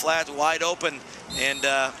out into the flat, wide open, and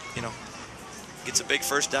you know, gets a big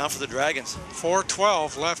first down for the Dragons.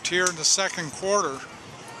 4:12 left here in the second quarter.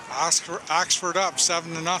 Oxford up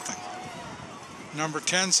 7-0. Number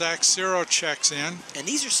 10, Zach Ciro checks in. And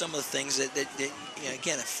these are some of the things that you know,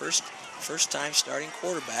 again, a first-time starting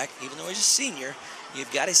quarterback, even though he's a senior,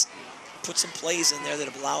 you've got to put some plays in there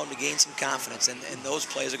that allow him to gain some confidence, and those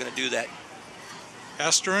plays are going to do that.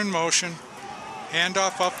 Esther in motion.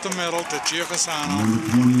 Handoff up the middle to Giovasano.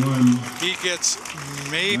 He gets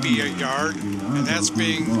maybe a yard, and that's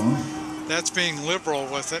being liberal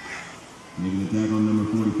with it.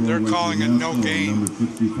 They're calling it no gain.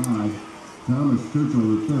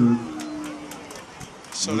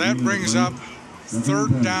 So that brings up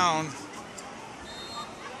third down.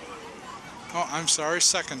 Oh, I'm sorry,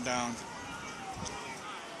 second down.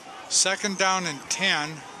 Second down and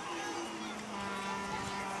 10.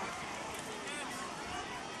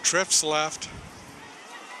 Trips left.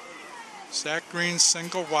 Zach Green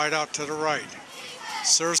single wide out to the right.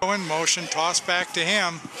 Surzo in motion, toss back to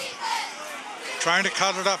him. Trying to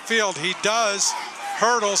cut it upfield. He does.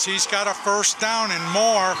 Hurdles. He's got a first down and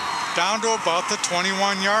more. Down to about the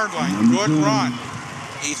 21-yard line. Good run.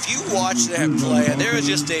 If you watch that play, there was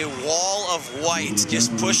just a wall of white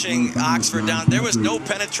just pushing Oxford down. There was no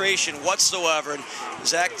penetration whatsoever. And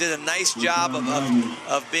Zach did a nice job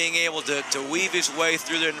of being able to weave his way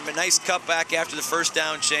through there. A nice cutback after the first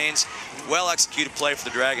down chains. Well executed play for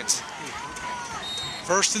the Dragons.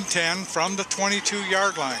 First and 10 from the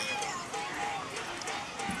 22-yard line.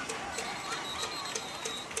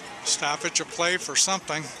 Stoppage of play for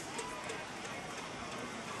something.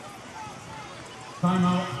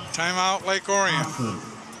 Timeout. Timeout, Lake Orion.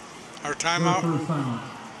 Or timeout. Timeout.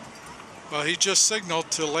 Well, he just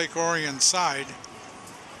signaled to Lake Orion's side.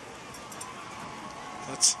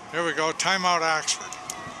 There we go. Timeout, Oxford.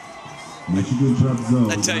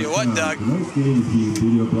 I tell you what, Doug.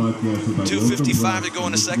 2:55 to go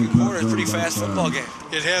in the second quarter. It's a pretty fast football game.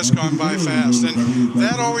 It has gone by fast, and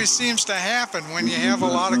that always seems to happen when you have a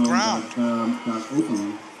lot of ground.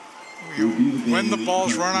 When the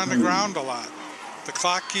balls run on the ground a lot. The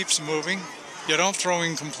clock keeps moving. You don't throw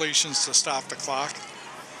incompletions to stop the clock.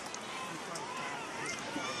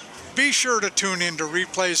 Be sure to tune in to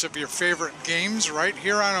replays of your favorite games right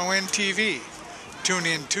here on ONTV. Tune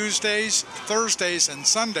in Tuesdays, Thursdays, and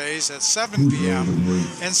Sundays at 7 p.m.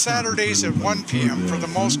 and Saturdays at 1 p.m. for the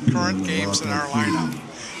most current games in our lineup.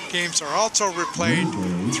 Games are also replayed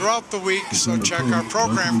throughout the week, so check our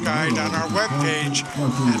program guide on our webpage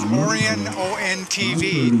at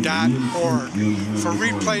orionontv.org for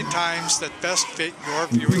replay times that best fit your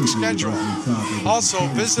viewing schedule. Also,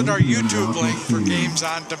 visit our YouTube link for games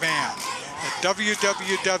on demand at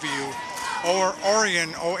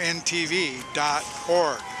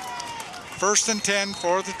www.orionontv.org. First and 10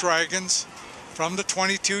 for the Dragons from the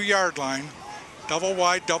 22-yard line. Double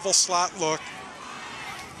wide, double slot look.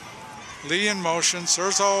 Lee in motion.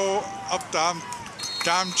 Surzo up Dom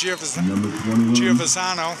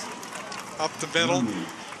Giovasano up the middle.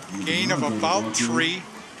 Gain of about 3.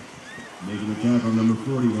 Making a tackle, number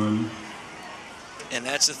 41. And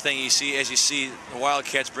that's the thing you see as you see the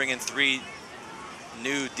Wildcats bring in 3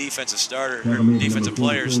 new defensive defensive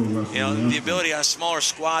players. You know, the ability on a smaller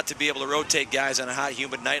squad to be able to rotate guys on a hot,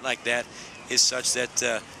 humid night like that is such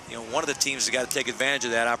that you know, one of the teams has got to take advantage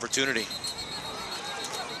of that opportunity.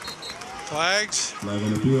 Flags. Flag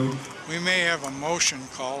on the field. We may have a motion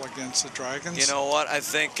call against the Dragons. You know what? I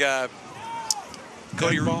think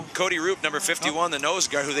Cody Roop, number 51, the nose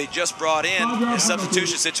guard, who they just brought in a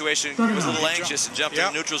substitution situation, was a little anxious and jumped in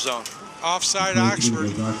the neutral zone. Offside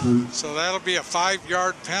Oxford. So that'll be a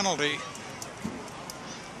 5-yard penalty.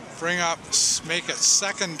 Make it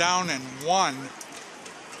second down and 1.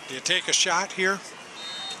 Do you take a shot here?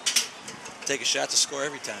 Take a shot to score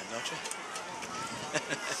every time, don't you?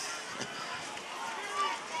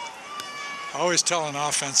 Always tell an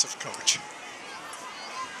offensive coach.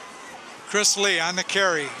 Chris Lee on the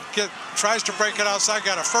carry. Tries to break it outside,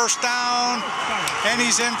 got a first down, and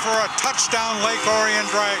he's in for a touchdown, Lake Orion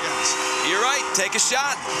Dragons. You're right, take a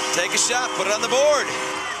shot, put it on the board.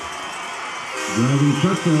 Dragons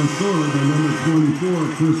touchdown scored by number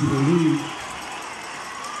 24, Christopher Lee.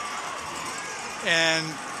 And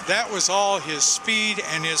that was all his speed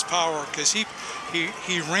and his power, because he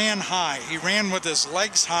ran high. He ran with his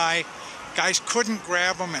legs high. Guys couldn't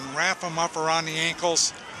grab him and wrap him up around the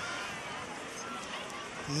ankles.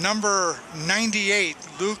 Number 98,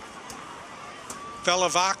 Luke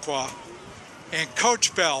Belavacqua. And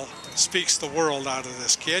Coach Bell speaks the world out of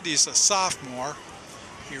this kid. He's a sophomore.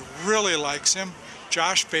 He really likes him.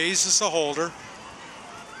 Josh Bays is the holder.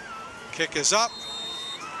 Kick is up,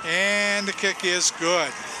 and the kick is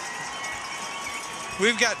good.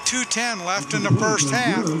 We've got 2:10 left in the first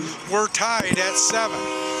half. We're tied at 7.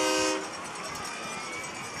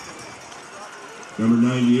 Number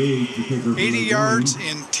 98, the kicker. 80 yards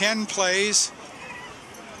in 10 plays.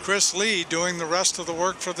 Chris Lee doing the rest of the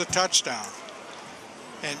work for the touchdown.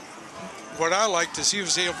 And what I liked is he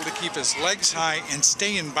was able to keep his legs high and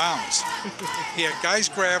stay in bounds. He had guys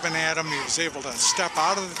grabbing at him. He was able to step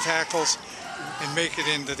out of the tackles and make it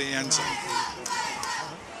into the end zone.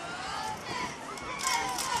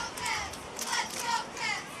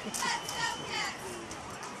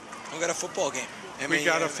 We got a football game. We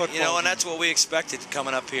got a football You know, and game. that's what we expected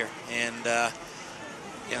coming up here. And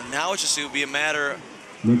you know, now it's just going to be a matter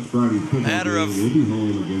Next Friday, of,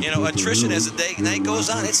 you know, attrition as the night goes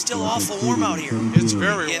on. It's still awful warm out here. It's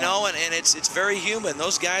very warm. You know, and it's very humid.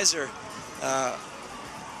 Those guys are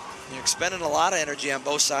you're expending a lot of energy on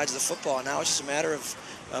both sides of the football. Now it's just a matter of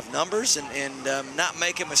numbers and not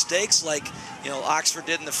making mistakes like, you know, Oxford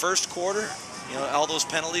did in the first quarter. You know, all those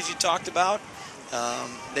penalties you talked about.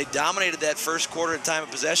 They dominated that first quarter in time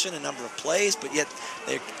of possession, a number of plays, but yet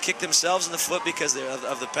they kicked themselves in the foot because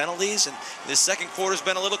of the penalties. And the second quarter's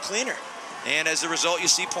been a little cleaner, and as a result, you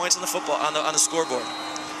see points on the football on the scoreboard.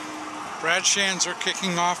 Brad Schanzer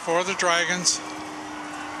kicking off for the Dragons.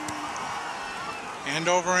 End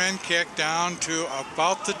over end kick down to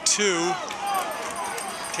about the 2.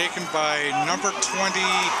 Taken by number 27, who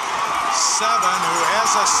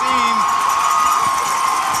has a seam.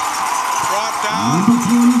 Brought down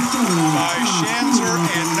by Schanzer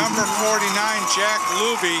and number 49, Jack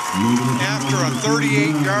Luby. After a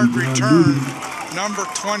 38-yard return, number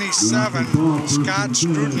 27, Scott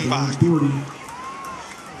Strudenbach.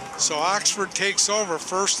 So Oxford takes over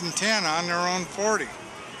 1st and 10 on their own 40.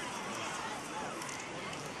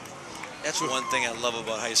 That's one thing I love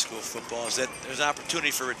about high school football is that there's an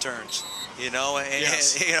opportunity for returns. You know, and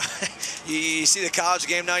Yes. you know, you see the college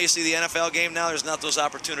game now, you see the NFL game now. There's not those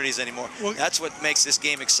opportunities anymore. Well, that's what makes this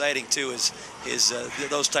game exciting too. Is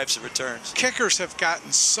those types of returns. Kickers have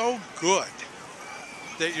gotten so good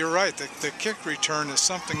that you're right. The kick return is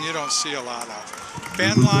something you don't see a lot of.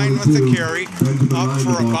 Ben Line with the carry, up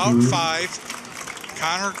for about 5.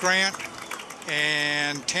 Connor Grant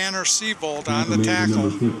and Tanner Siebold on the tackle.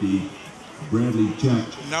 Number 50, Bradley Check.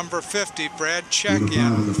 Number 50, Brad Check Number 5 in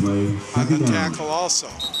on the play. on Second the down. tackle also.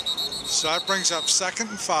 So that brings up 2nd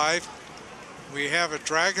and 5. We have a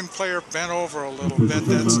Dragon player bent over a little bit.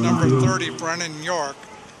 That's number 30, Brennan York.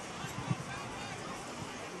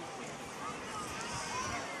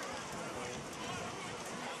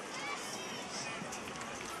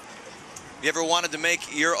 You ever wanted to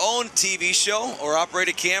make your own TV show or operate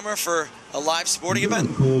a camera for a live sporting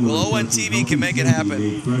event? Well, ON TV can make it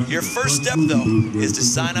happen. Your first step, though, is to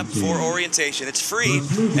sign up for orientation. It's free,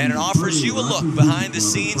 and it offers you a look behind the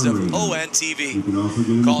scenes of ON TV.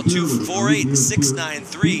 Call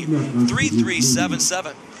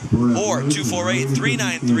 248-693-3377 or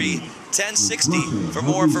 248-393-1060 for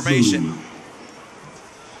more information.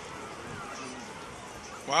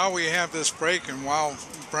 While we have this break and while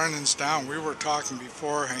Brennan's down, we were talking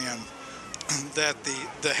beforehand that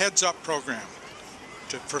the Heads Up program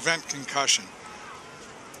to prevent concussion,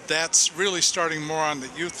 that's really starting more on the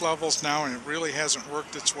youth levels now, and it really hasn't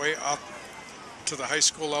worked its way up to the high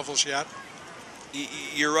school levels yet.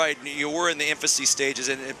 You're right. You were in the infancy stages,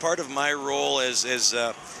 and part of my role as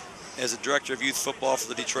a director of youth football for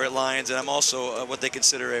the Detroit Lions, and I'm also what they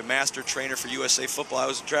consider a master trainer for USA Football. I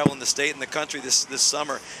was traveling the state and the country this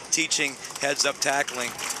summer teaching heads-up tackling,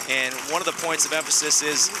 and one of the points of emphasis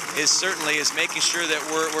is certainly making sure that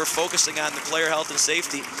we're focusing on the player health and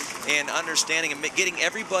safety and understanding and getting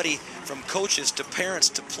everybody from coaches to parents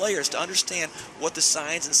to players to understand what the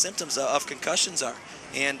signs and symptoms of concussions are.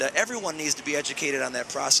 And everyone needs to be educated on that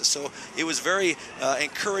process. So it was very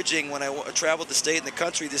encouraging when I traveled the state and the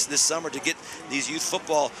country this summer to get these youth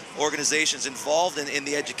football organizations involved in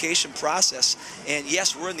the education process. And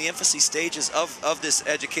yes, we're in the infancy stages of this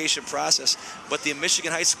education process, but the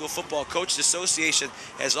Michigan High School Football Coaches Association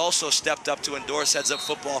has also stepped up to endorse Heads Up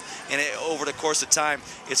Football, and over the course of time,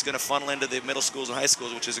 it's going to funnel into the middle schools and high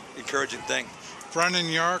schools, which is an encouraging thing. Brennan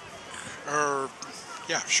York,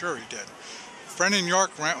 yeah, sure he did. Brennan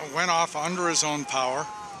York went off under his own power.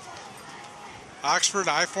 Oxford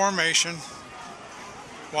I formation.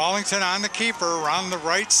 Wallington on the keeper around the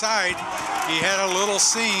right side. He had a little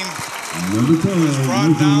seam. Number 10 was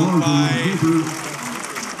brought down by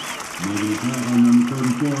number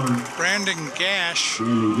 34. Brandon Gash,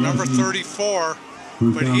 Brandon number Gash. 34,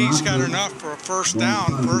 First but down, he's got Oxford. enough for a first Ball down,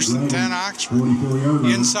 spotted first and 10 Dragons, Oxford. 44-yard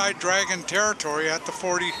line. Inside Dragon territory at the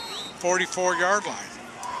 44-yard line.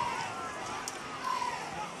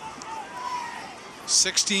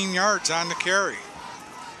 16 yards on the carry.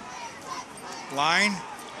 Line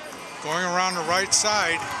going around the right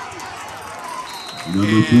side. Number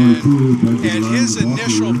And 42, Benjamin at his Walker.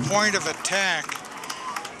 initial point of attack,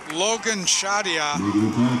 Logan Shadia Making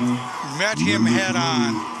a tackle. met him head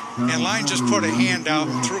on, and Line just put a hand out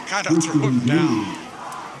and kind of threw him down.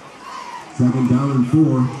 Second down and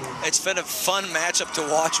 4. It's been a fun matchup to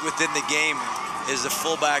watch within the game, is the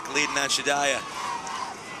fullback leading on Shadia.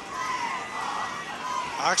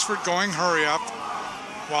 Oxford going hurry up.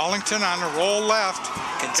 Wallington on the roll left.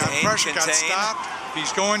 Got Contain, pressure, got contain. stopped.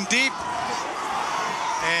 He's going deep.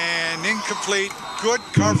 And incomplete. Good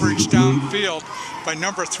coverage downfield by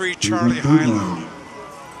number 3, Charlie Highland.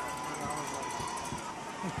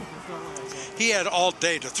 He had all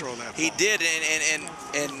day to throw that ball. He did,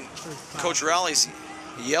 and Coach Rowley's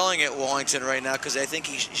yelling at Wallington right now because I think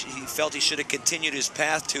he felt he should have continued his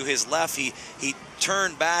path to his left. He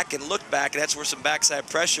turned back and looked back, and that's where some backside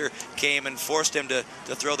pressure came and forced him to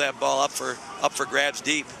throw that ball up for grabs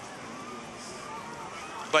deep.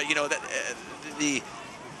 But you know that the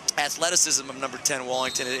athleticism of number 10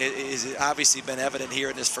 Wallington is obviously been evident here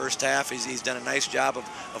in this first half. He's done a nice job of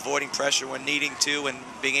avoiding pressure when needing to and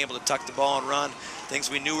being able to tuck the ball and run. Things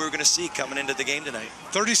we knew we were going to see coming into the game tonight.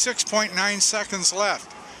 36.9 seconds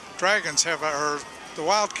left. The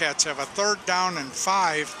Wildcats have a 3rd down and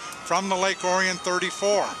 5 from the Lake Orion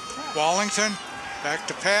 34. Wallington back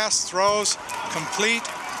to pass, throws, complete,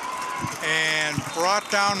 and brought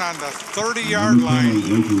down on the 30-yard line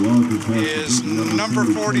is number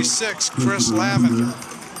 46, Chris Lavender.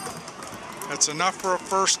 That's enough for a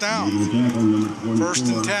first down. First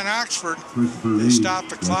and 10 Oxford. They stop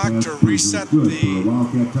the clock to reset the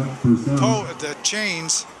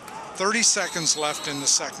chains. 30 seconds left in the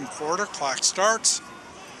second quarter. Clock starts.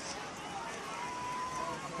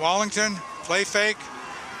 Wallington, play fake.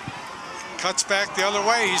 Cuts back the other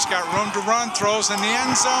way. He's got room to run. Throws in the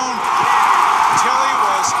end zone. Tilly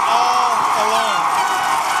was all alone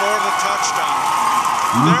for the touchdown.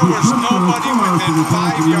 There was nobody within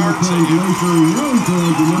 5 yards of him.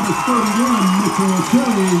 Number 31, Mitchell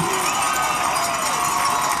Tilly.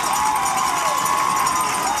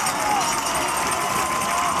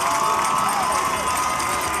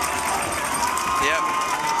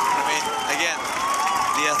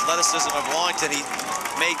 Athleticism of Wallington, he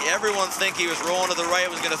made everyone think he was rolling to the right,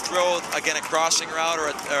 was going to throw again a crossing route or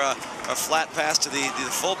a flat pass to the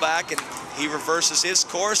fullback, and he reverses his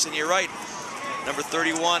course. And you're right, number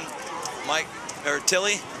 31,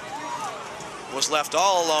 Tilly, was left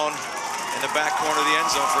all alone in the back corner of the end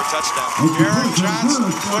zone for a touchdown. Aaron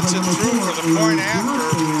Johnson puts it through for the point after,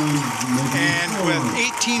 and with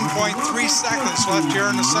 18.3 seconds left here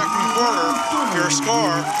in the second quarter, your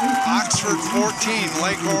score, Oxford 14,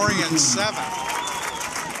 Lake Orion 7.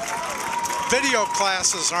 Video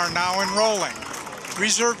classes are now enrolling.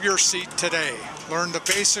 Reserve your seat today. Learn the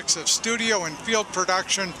basics of studio and field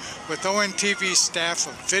production with ONTV staff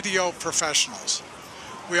of video professionals.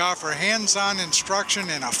 We offer hands-on instruction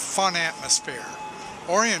in a fun atmosphere.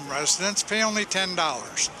 Orion residents pay only $10.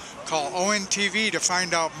 Call ONTV to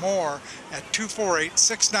find out more at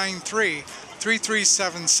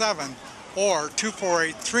 248-693-3377 or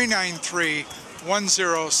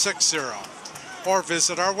 248-393-1060, or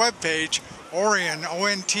visit our webpage,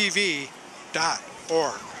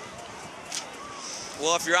 orionontv.org.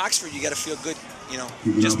 Well, if you're Oxford, you got to feel good, you know,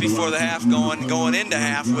 just before the half, going into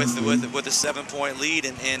half with a 7-point lead,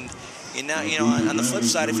 and now, you know, on the flip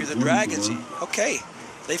side, if you're the Dragons, okay,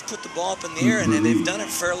 they've put the ball up in the air and they've done it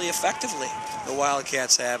fairly effectively. The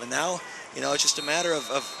Wildcats have, and now, you know, it's just a matter of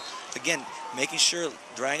again, making sure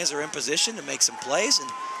Dragons are in position to make some plays and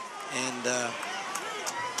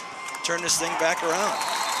turn this thing back around.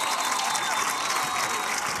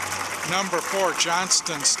 Number 4,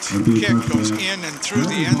 Johnston's kick goes in and through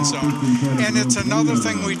the end zone. And it's another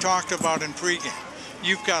thing we talked about in pregame.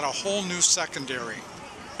 You've got a whole new secondary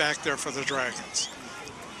back there for the Dragons.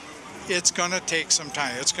 It's going to take some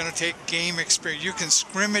time. It's going to take game experience. You can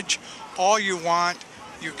scrimmage all you want.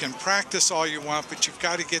 You can practice all you want, but you've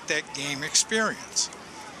got to get that game experience.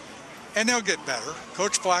 And they'll get better.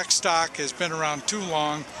 Coach Blackstock has been around too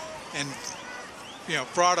long and, you know,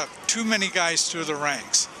 brought up too many guys through the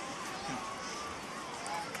ranks.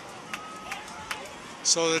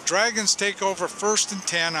 So the Dragons take over 1st and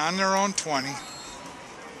 10 on their own 20.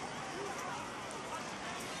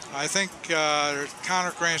 I think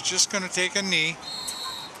Connor Grant's just going to take a knee.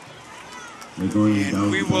 Lake Orion And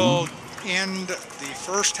down we the ball. will end the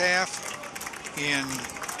first half in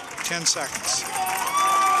 10 seconds.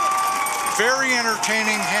 Very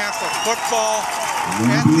entertaining half of football.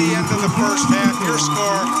 At the end of the first half, your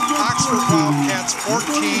score, Oxford Wildcats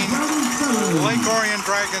 14, Lake Orion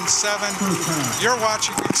Dragons 7. You're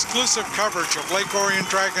watching exclusive coverage of Lake Orion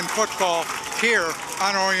Dragon football here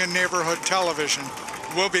on Orion Neighborhood Television.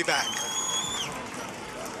 We'll be back.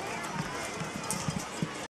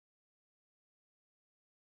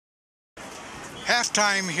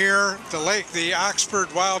 Halftime here, the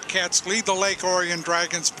Oxford Wildcats lead the Lake Orion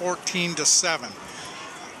Dragons 14-7.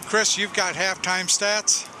 Chris, you've got halftime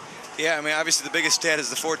stats? Yeah, I mean, obviously the biggest stat is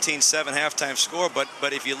the 14-7 halftime score, but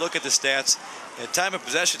if you look at the stats, the time of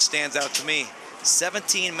possession stands out to me.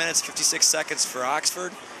 17 minutes, 56 seconds for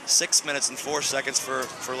Oxford, 6 minutes and 4 seconds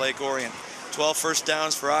for Lake Orion. 12 first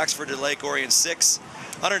downs for Oxford to Lake Orion 6.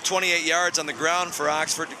 128 yards on the ground for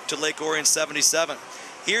Oxford to Lake Orion 77.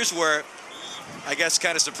 Here's where I guess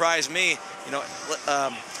kind of surprised me. You know,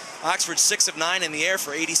 Oxford 6 of 9 in the air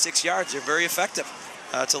for 86 yards. They're very effective.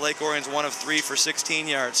 To Lake Orion's 1 of 3 for 16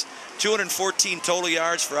 yards. 214 total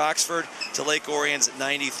yards for Oxford to Lake Orion's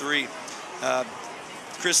 93.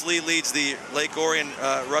 Chris Lee leads the Lake Orion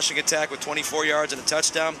rushing attack with 24 yards and a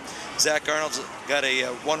touchdown. Zach Arnold's got a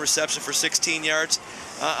 1 reception for 16 yards.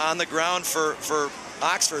 On the ground for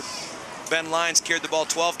Oxford, Ben Lyons carried the ball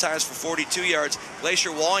 12 times for 42 yards.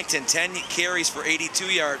 Glacier Wallington, 10 carries for 82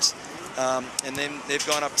 yards. And then they've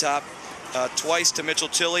gone up top twice to Mitchell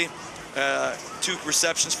Tilley. 2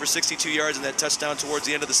 receptions for 62 yards and that touchdown towards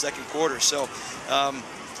the end of the second quarter. So,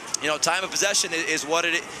 you know, time of possession is what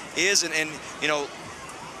it is. And you know,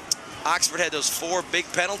 Oxford had those 4 big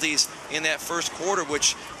penalties in that first quarter,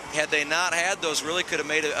 which, had they not had those, really could have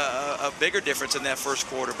made a bigger difference in that first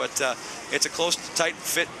quarter. But it's a close, tight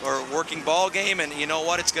fit or working ball game, and you know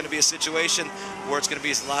what? It's going to be a situation where it's going to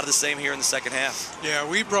be a lot of the same here in the second half. Yeah,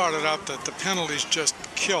 we brought it up that the penalties just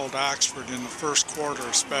killed Oxford in the first quarter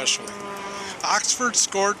especially. Oxford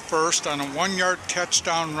scored first on a 1-yard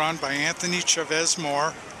touchdown run by Anthony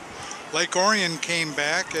Chavez-Moore. Lake Orion came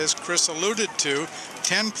back, as Chris alluded to,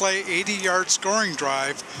 10-play, 80-yard scoring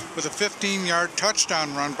drive with a 15-yard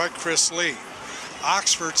touchdown run by Chris Lee.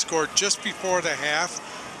 Oxford scored just before the half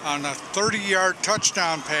on a 30-yard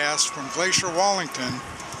touchdown pass from Glacier Wallington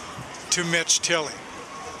to Mitch Tilley.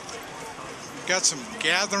 We've got some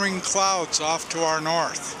gathering clouds off to our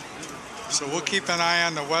north, so we'll keep an eye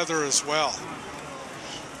on the weather as well.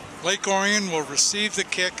 Lake Orion will receive the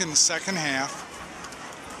kick in the second half.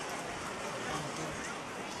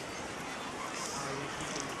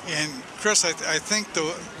 And Chris, I think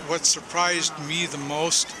what surprised me the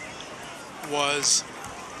most was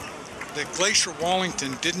that Glacier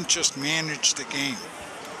Wallington didn't just manage the game.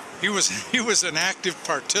 He was an active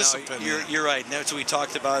participant. No, you're right. And that's what we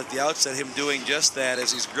talked about at the outset, him doing just that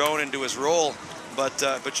as he's grown into his role. But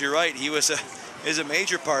you're right. He is a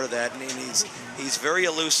major part of that, and he's very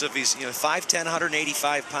elusive. He's 5'10",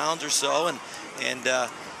 185 pounds or so, and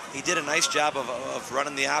he did a nice job of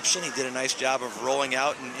running the option. He did a nice job of rolling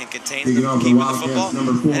out and containing the keeping the football.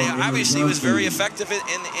 And obviously he was very effective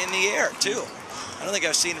in the air too. I don't think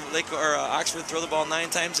I've seen Oxford throw the ball 9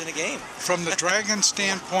 times in a game. From the Dragon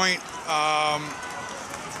standpoint, I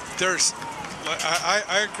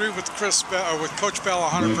agree with with Coach Bell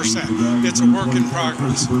 100%. It's a work in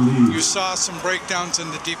progress. You saw some breakdowns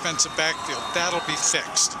in the defensive backfield. That'll be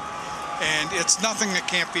fixed, and it's nothing that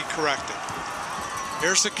can't be corrected.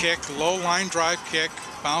 Here's the kick, low line drive kick,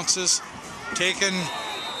 bounces, taken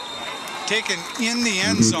in the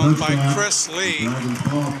end zone by Chris Lee.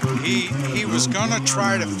 He was gonna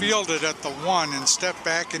try to field it at the 1 and step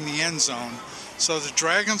back in the end zone. So the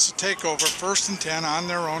Dragons will take over 1st and 10 on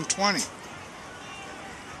their own 20.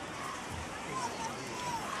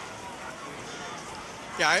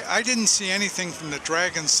 Yeah, I didn't see anything from the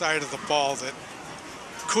Dragons side of the ball that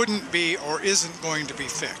couldn't be or isn't going to be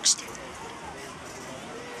fixed.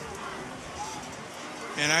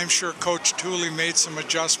 And I'm sure Coach Tooley made some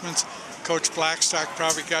adjustments. Coach Blackstock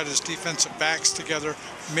probably got his defensive backs together,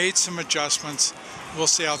 made some adjustments. We'll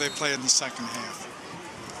see how they play in the second half.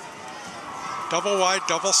 Double wide,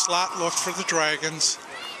 double slot look for the Dragons.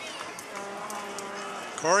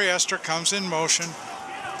 Corey Esther comes in motion.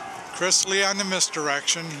 Chris Lee on the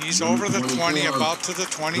misdirection. He's over the 20, about to the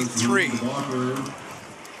 23. By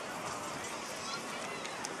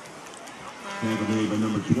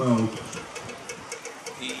number 12.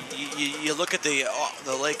 You look at the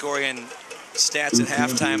Lake Orion stats at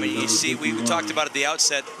halftime, and you see we talked about at the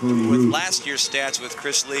outset with last year's stats with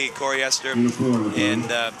Chris Lee, Corey Esther, and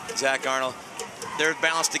Zach Arnold. They're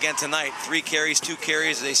balanced again tonight. 3 carries, 2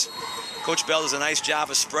 carries. Coach Bell does a nice job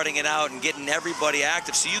of spreading it out and getting everybody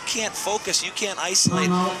active. So you can't focus, you can't isolate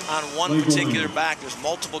on one particular back. There's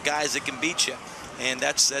multiple guys that can beat you. And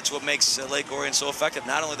that's what makes Lake Orion so effective.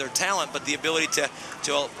 Not only their talent, but the ability to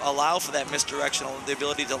allow for that misdirection, the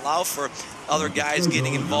ability to allow for other guys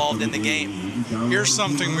getting involved in the game. Here's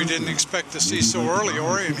something we didn't expect to see so early.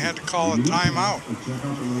 Orion had to call a timeout.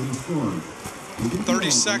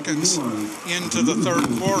 30 seconds into the third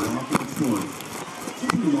quarter.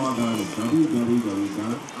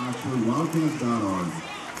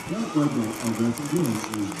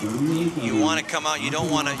 You want to come out. You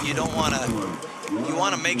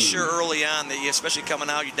want to make sure early on that you, especially coming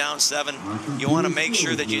out, you're down 7. You want to make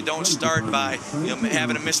sure that you don't start by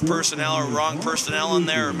having a missed personnel or wrong personnel in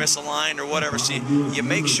there or misaligned or whatever. So you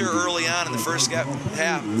make sure early on in the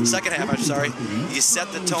second half, I'm sorry, you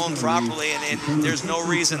set the tone properly, and there's no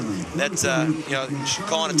reason that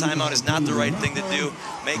calling a timeout is not the right thing to do.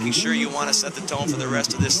 Making sure you want to set the tone for the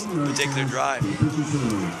rest of this particular drive.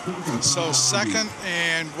 So second,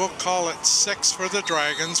 and we'll call it 6 for the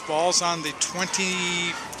Dragons. Ball's on the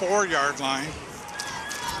 24-yard line.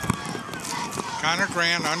 Connor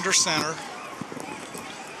Grant under center.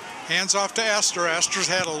 Hands off to Esther. Esther's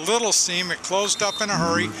had a little seam. It closed up in a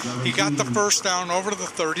hurry. He got the first down over to the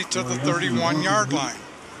 30 to the 31-yard line.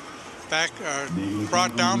 Back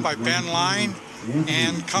brought down by Ben Line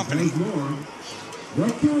and company.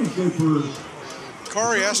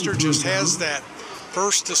 Corey Esther just has that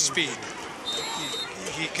burst of speed.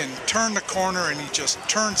 He can turn the corner and he just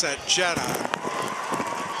turns that jet on.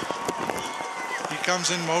 He comes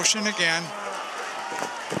in motion again.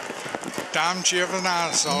 Dom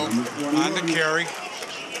Giovinazzo on the carry.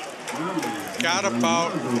 Got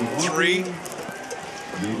about 3.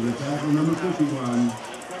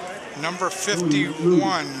 Number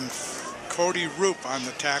 51, Cody Roop on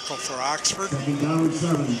the tackle for Oxford.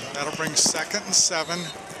 That'll bring 2nd and 7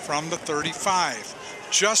 from the 35.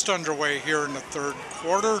 Just underway here in the third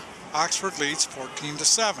quarter. Oxford leads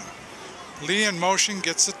 14-7. Lee in motion,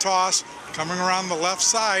 gets the toss, coming around the left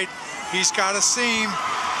side. He's got a seam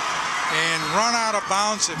and run out of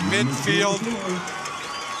bounds at midfield.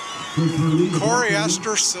 Corey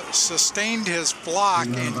Esther sustained his block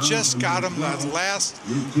and just got him that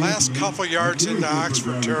last couple yards into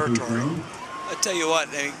Oxford territory. I tell you what,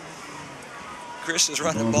 Chris has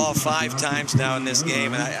run the ball 5 times now in this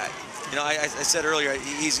game, and I said earlier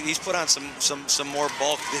he's put on some more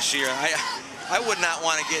bulk this year. I would not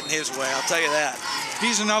want to get in his way, I'll tell you that.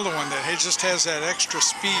 He's another one that just has that extra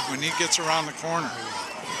speed when he gets around the corner.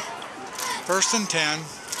 1st and 10.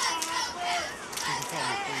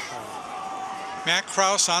 Matt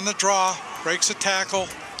Kraus on the draw, breaks a tackle,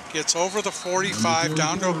 gets over the 45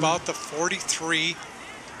 down to about the 43.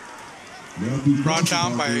 Brought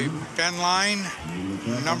down by Ben Line,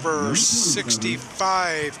 number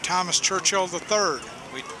 65, Thomas Churchill III.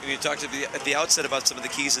 We talked at the outset about some of the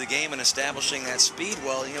keys of the game and establishing that speed.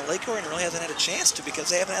 Well, Lake Orion really hasn't had a chance to because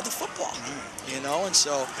they haven't had the football. And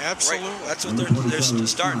so absolutely, right, that's what they're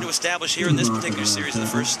starting to establish here in this particular series in the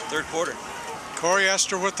third quarter. Corey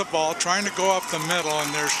Esther with the ball, trying to go up the middle,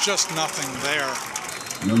 and there's just nothing there.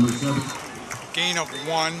 Number 7. Gain of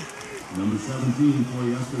 1. Number 17,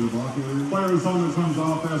 Corey Esther, the ball carrier. Player's helmet comes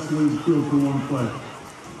off, has to leave the field for 1 play.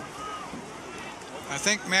 I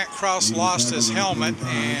think Matt Kraus lost his helmet,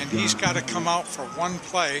 and he's got to come out for 1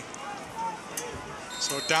 play.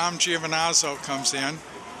 So Dom Giovinazzo comes in.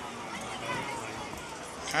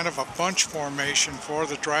 Kind of a bunch formation for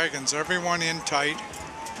the Dragons, everyone in tight.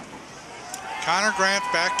 Connor Grant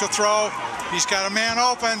back to throw. He's got a man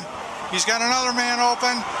open. He's got another man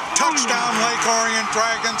open. Touchdown, Lake Orion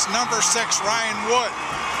Dragons, number 6, Ryan Wood.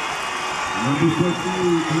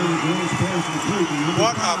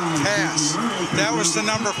 What a pass. That was the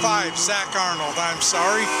number 5, Zach Arnold. I'm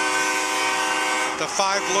sorry. The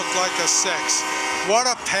 5 looked like a 6. What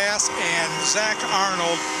a pass, and Zach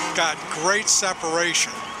Arnold got great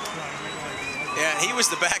separation. Yeah, he was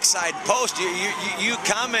the backside post. You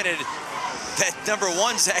commented that number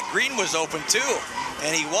 1, Zach Green, was open too.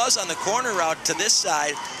 And he was on the corner route to this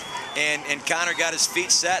side, and Connor got his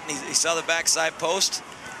feet set, and he saw the backside post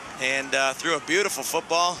and threw a beautiful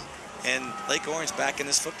football, and Lake Orion's back in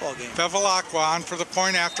this football game. Bevilacqua on for the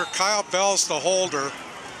point after. Kyle Bell's the holder,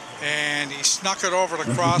 and he snuck it over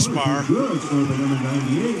the crossbar.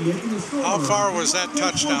 How far was that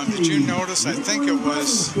touchdown? Did you notice? I think it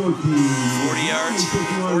was 40 yards.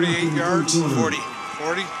 48 yards? 40.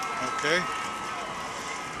 40? Okay.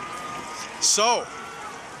 So,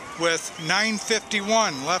 with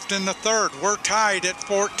 9:51 left in the third, we're tied at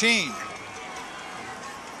 14.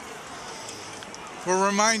 We'll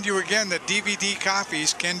remind you again that DVD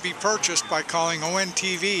copies can be purchased by calling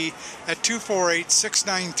ONTV at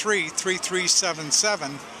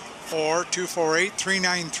 248-693-3377 or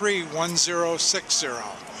 248-393-1060.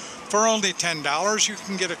 For only $10, you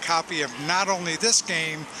can get a copy of not only this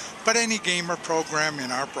game, but any game or program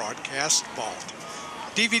in our broadcast vault.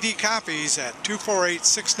 DVD copies at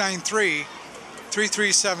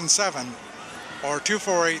 248-693-3377 or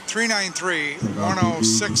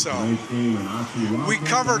 248-393-1060. We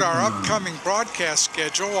covered our upcoming broadcast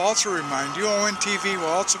schedule. Also remind you, ONTV will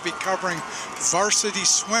also be covering varsity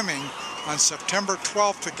swimming on September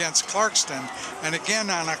 12th against Clarkston, and again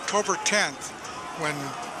on October 10th when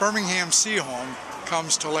Birmingham Seaholm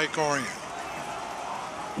comes to Lake Orion.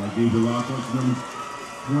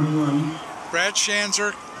 Brad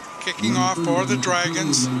Schanzer kicking off for the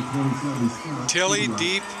Dragons. Tilly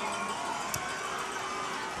deep.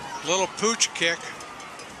 Little pooch kick.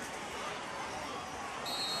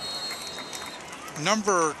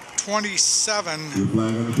 Number 27,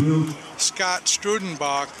 Scott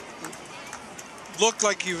Strudenbach, looked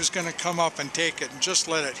like he was going to come up and take it and just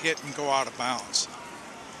let it hit and go out of bounds.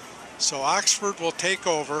 So Oxford will take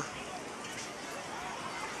over.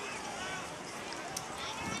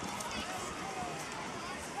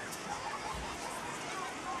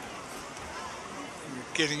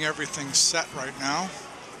 We're getting everything set right now.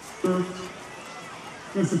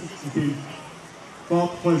 Ball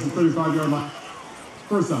plays the 35-yard line.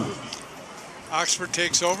 First down. Oxford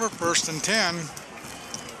takes over, 1st and 10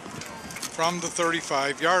 from the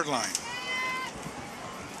 35-yard line.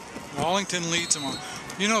 Wallington leads them on.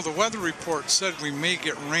 You know, the weather report said we may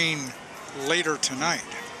get rain later tonight.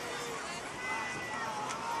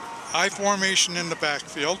 I formation in the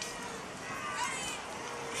backfield.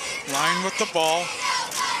 Line with the ball.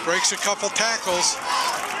 Breaks a couple tackles.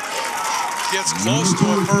 Gets close to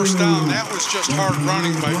a 1st down. That was just hard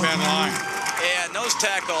running by Ben Line. Yeah, nose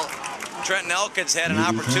tackle. Trenton Elkins had an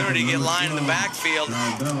opportunity to get Line in the backfield.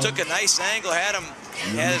 Took a nice angle, had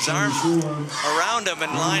his arms around him,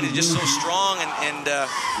 and Line is just so strong and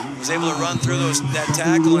was able to run through that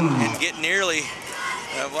tackle and get nearly,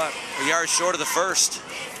 a yard short of the 1st.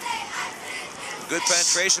 Good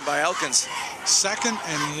penetration by Elkins. 2nd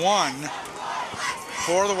and 1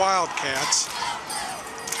 for the Wildcats.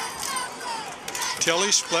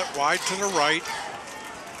 Tilly split wide to the right.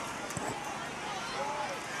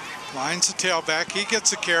 Lines the tailback. He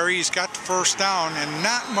gets a carry. He's got the 1st down and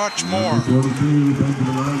not much more.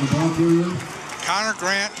 Connor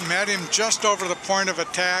Grant met him just over the point of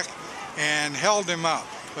attack and held him up,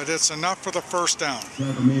 but it's enough for the 1st down.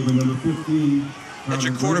 That's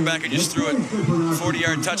your quarterback who just threw a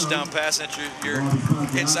 40-yard touchdown pass at your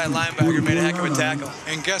inside linebacker, made a heck of a tackle.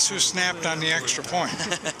 And guess who snapped on the extra point?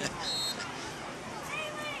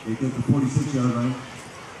 They get the 46-yard line.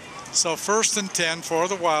 So 1st and 10 for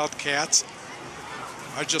the Wildcats.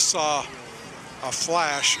 I just saw a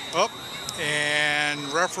flash up, and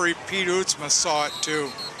referee Pete Utzma saw it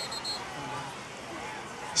too.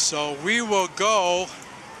 So we will go.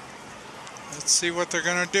 Let's see what they're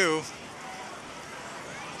going to do.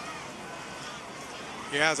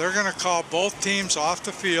 Yeah, they're going to call both teams off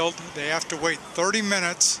the field. They have to wait 30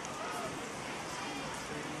 minutes.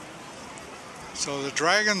 So the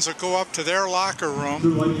Dragons will go up to their locker room.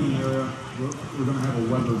 We're going to have a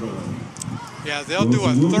weather delay. Yeah, they'll do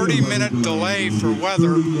a 30-minute delay for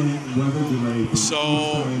weather.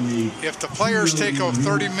 So if the players take a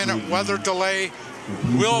 30-minute weather delay,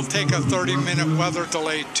 we'll take a 30-minute weather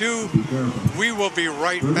delay too. We will be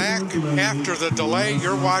right back after the delay.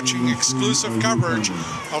 You're watching exclusive coverage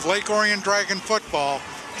of Lake Orion Dragon football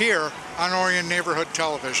here on Orion Neighborhood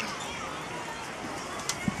Television.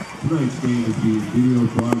 Tonight's game is being video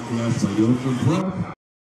broadcast by Yoakum Press.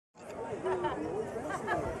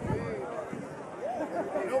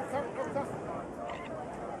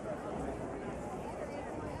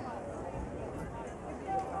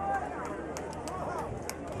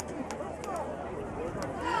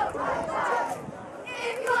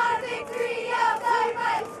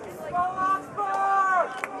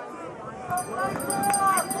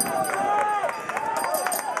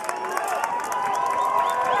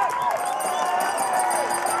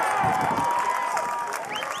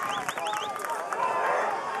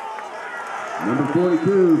 Number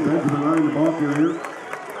 42, Benjamin Ryan, the ball carrier.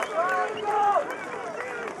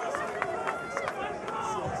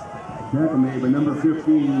 Tackle made by number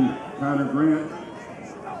 15, Connor Grant.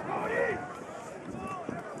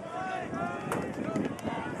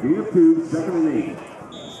 Gain of 2, 2nd and 8.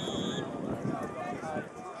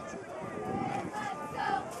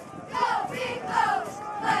 Go, big coach!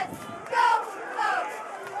 Let's go, coach!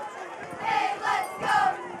 Hey, let's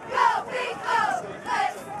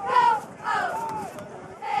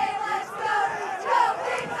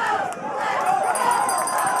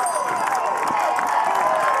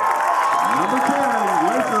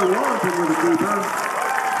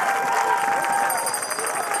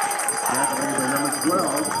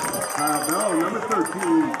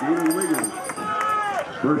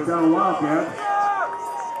First down, Wildcats.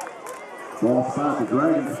 Ball spot the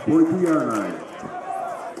Dragons, 42-yard line.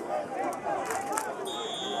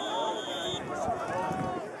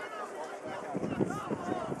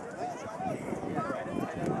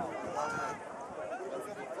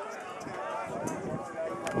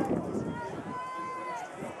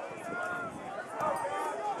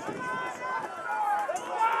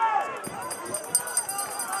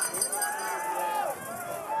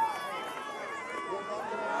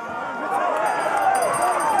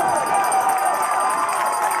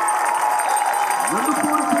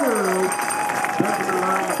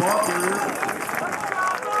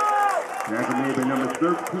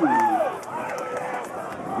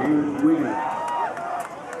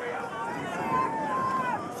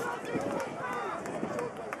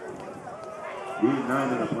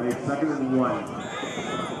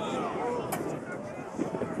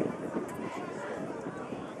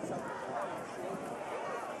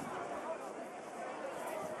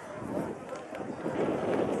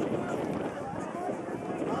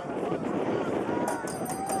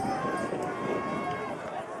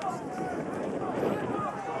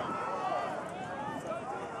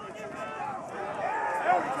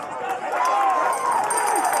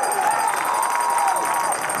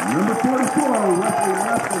 Number 44, roughly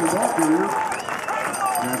left in the ball carrier.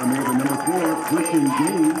 Tackle made by number 4, Christian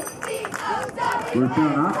James. First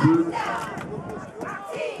down, Oxford.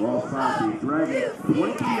 Ball spot the Dragons,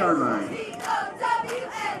 22-yard line.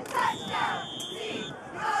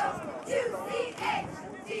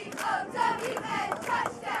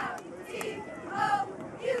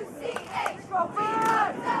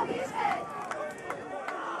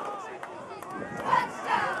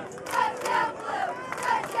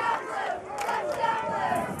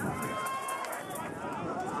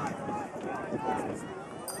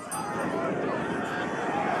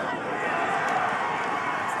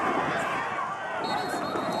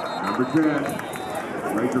 Number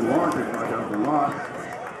 10, Rachel Warren brought down for loss.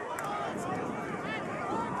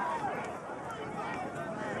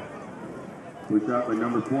 Pushed out by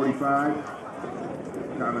number 45,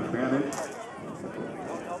 Thomas Babbitt.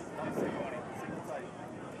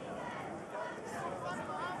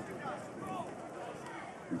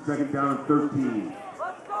 And second down and 13.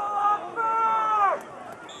 Let's go, Oxford!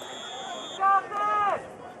 Stop it!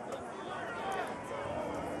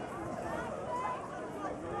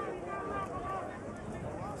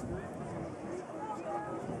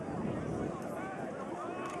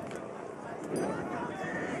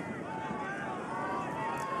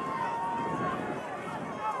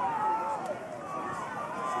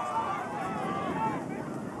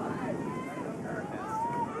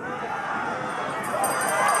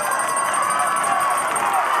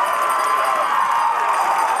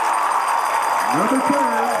 Number 10,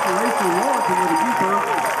 Rachel Warren with a keeper.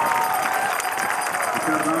 It's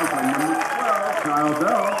got out by number 12, Kyle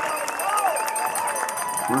Bell.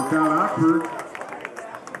 First down, Oxford.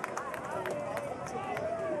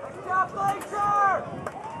 Stop, Glacier!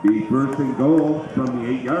 Be first and goal from the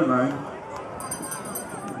 8-yard line.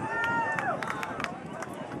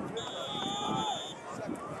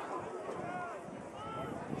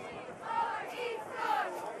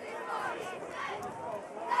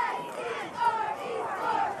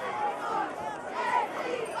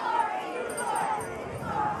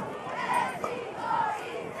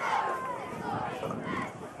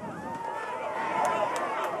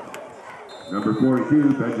 Number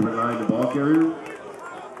 42, Benjamin Line, the ball carrier.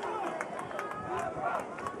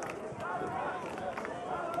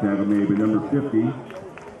 Tackle made by number 50,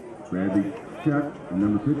 Bradley Check, and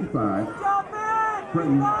number 55,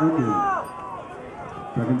 Trenton Elkins.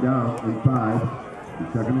 Second down and 5, and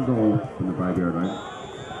second and goal from the 5-yard line.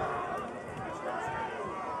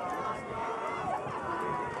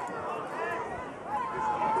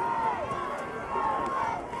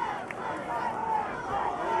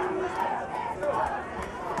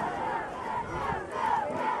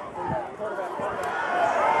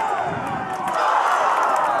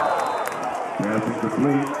 Passing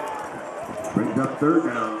complete. Brings up third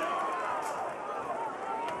down.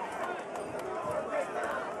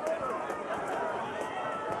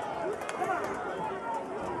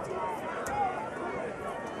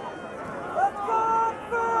 Let's go,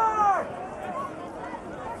 Oxford!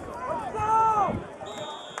 Let's go!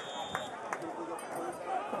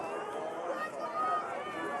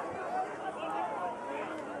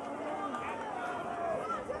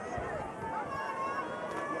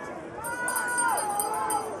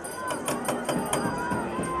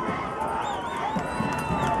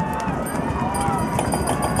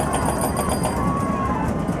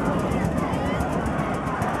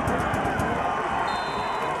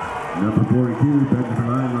 Number 42, Benjamin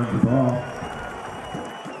Ryan runs the ball.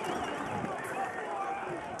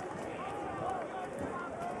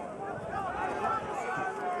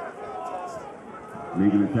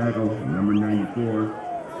 Making the tackle, number 94.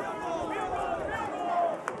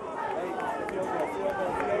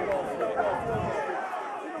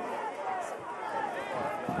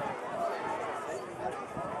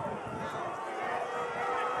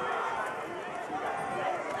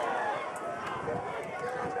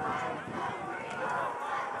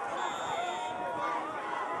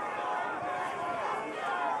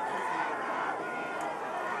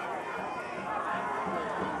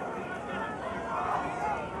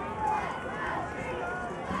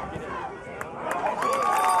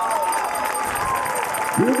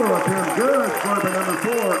 Field goal attempt good, scored by number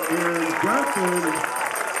 4, Aaron Johnson.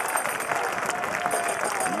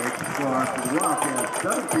 Makes the score for the Wildcats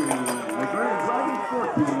 17. The Grand Dragons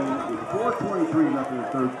 14 with 4:23 left in the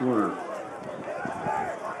third quarter.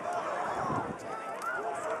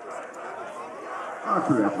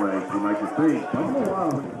 Oxford Athletics would like to thank Buffalo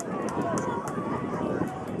Wild.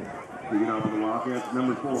 Picking off for the Wildcats,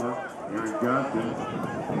 number 4, Aaron Johnson.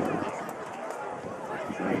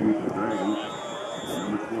 Thank you to the Dragons.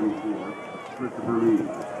 Number 24, Christopher Lee.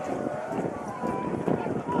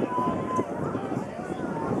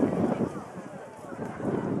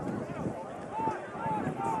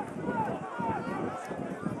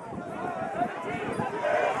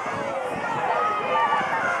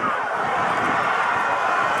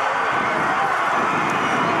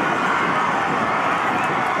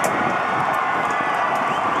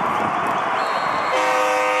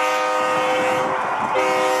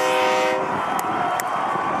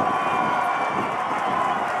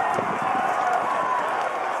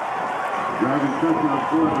 Dragons touchdown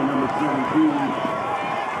score by number 17,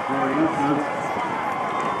 Orion.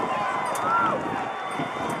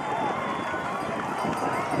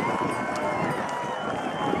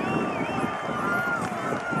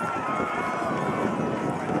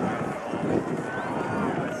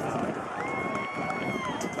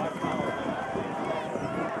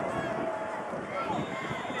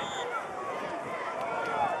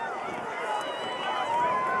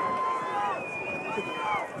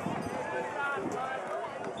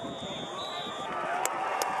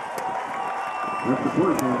 That's the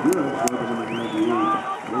point, so good. So the number 98.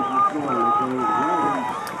 Making the score, they go Dragons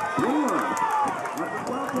 4. After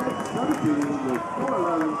Wildcats 17 with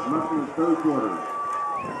 4:11 left in the third quarter.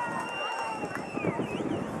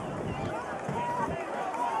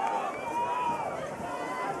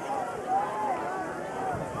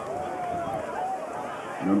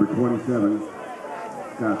 Number 27,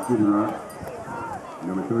 Scott Sidrock.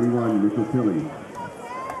 Number 31, Mitchell Tilley.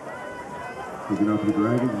 Picking up the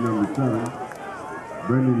Dragons, number 7,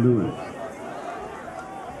 Brendan Lewis.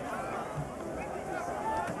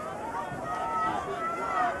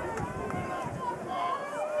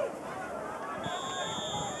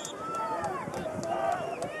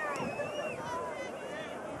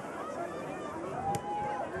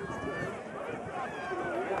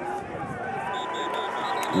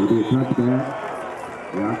 It'll be a touchback.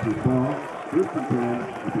 The Oxford ball, 1st and 10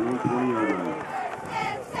 at the 120-yard line.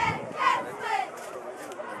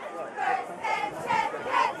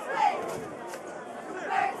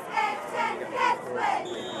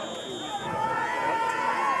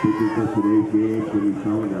 Pictures of today's game can be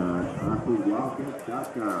found on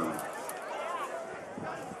OxfordWildcats.com.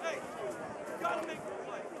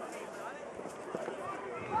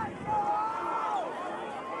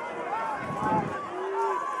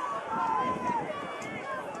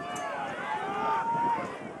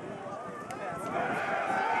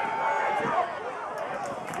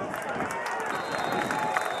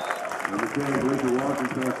 Number 10, Blake Walton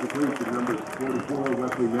pass complete to number 44,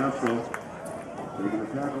 Wesley Mansell. Taking the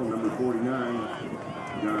tackle, number 49,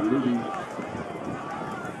 John Luby.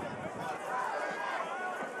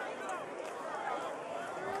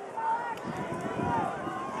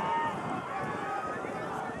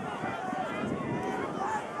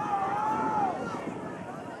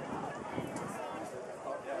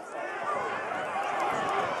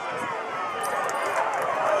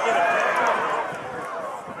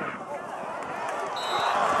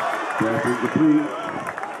 Pass is complete.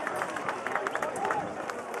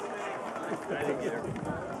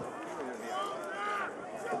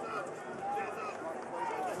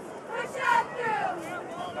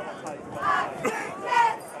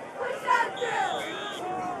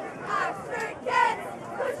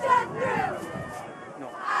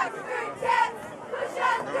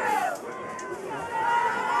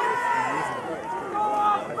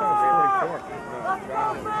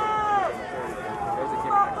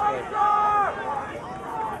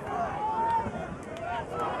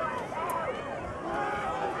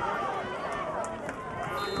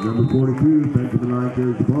 Number 42, Benjamin Ryan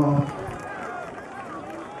carries the ball.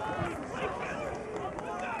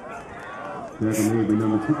 Tackle made by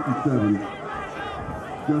number 67,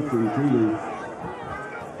 Justin Taylor.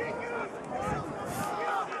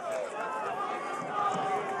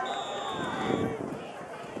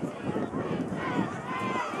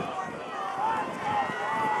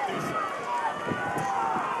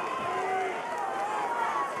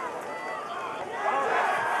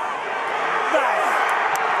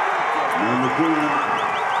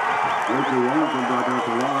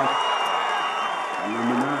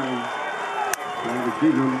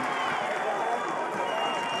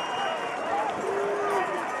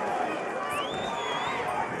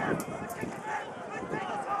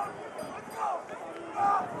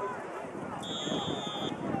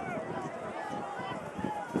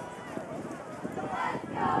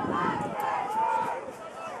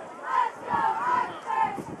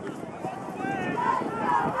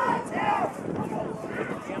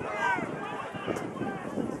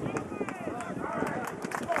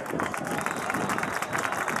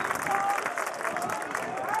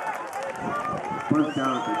 First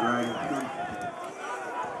down at the Dragons.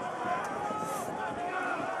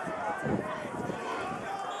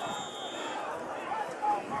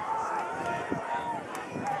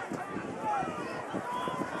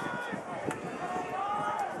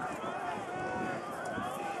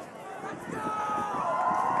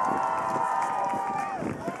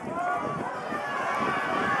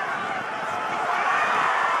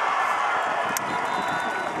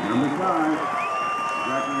 Number 5,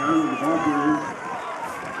 Jackie Young with the ball carrier.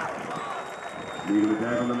 Leading the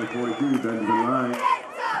tackle, number 42, Benjamin Ryan.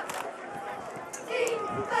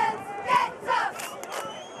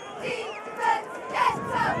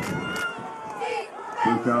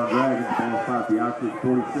 First down Dragons, ball spot the Oxford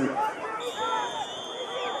 46.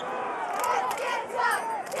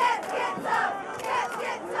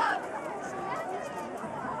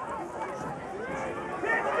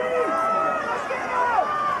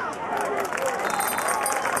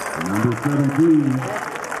 Number 17.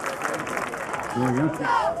 Flag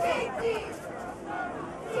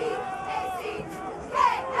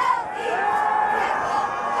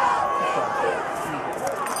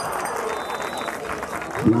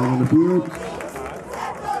on the field.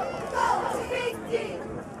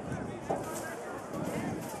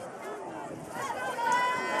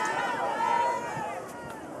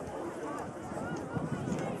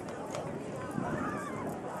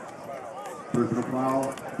 Personal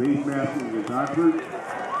foul, base master against Oxford.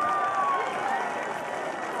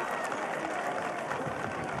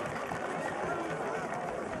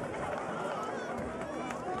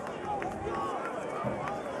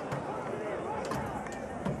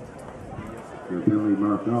 Their penalty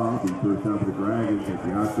marked off, and first down for the Dragons at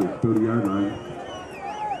the Oxford 30-yard line.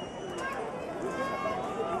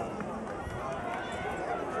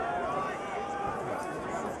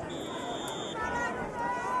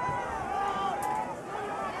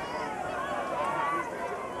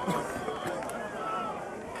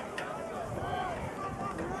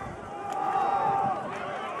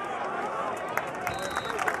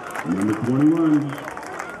 Number 21,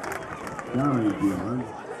 down is the line.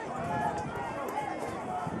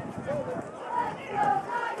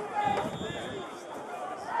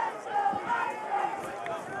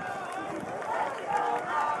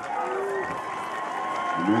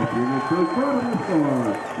 So far to the score,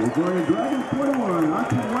 the Orion Dragons 21,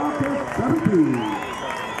 Oxford Wildcats 17.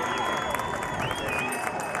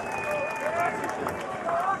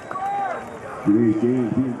 Today's game,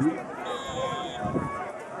 TNT.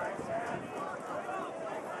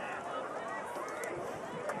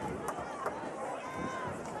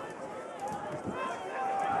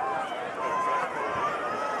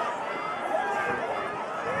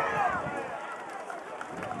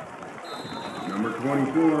 Number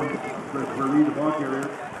 24. Christopher Reed, the ball carrier.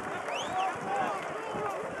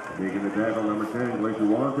 Taking the tackle, number 10, Glacier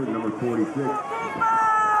Wallington, number 46.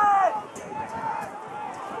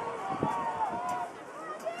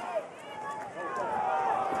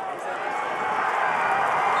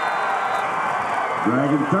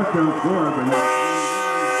 Dragons touchdown score, but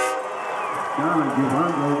down and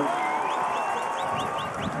Giovanni.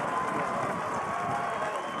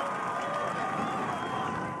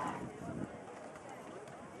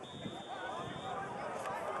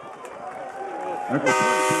 That's a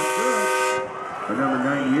good. But number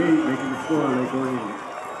 98 making the score,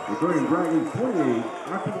 Orion Dragons 28,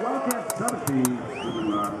 Oxford Wildcats 17,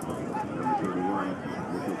 number 31,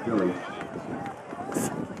 Mitchell Philly.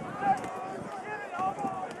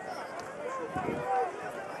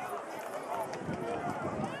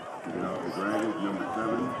 Taking out the Dragons, number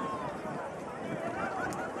 7.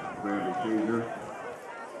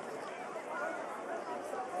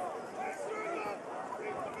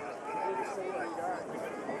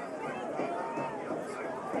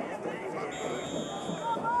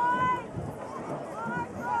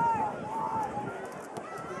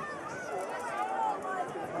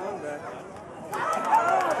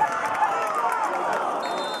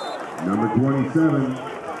 Number 27,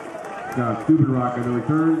 Scott Stubenrock on the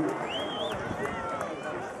return.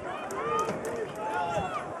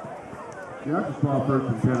 Jackson's ball first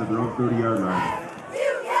and 10 at their own 30-yard line.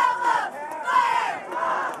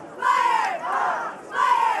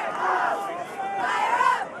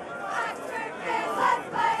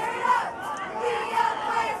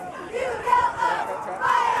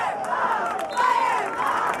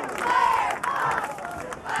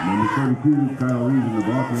 Number 32, Kyle Reed in the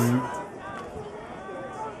ball game.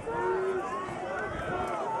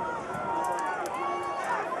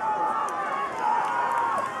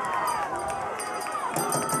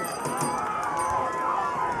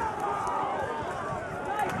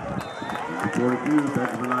 Number 42, back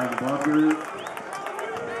to the line, the ball carrier.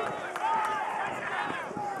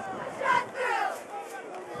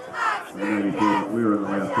 And then he pulled clear in the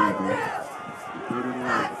last tackle. Third and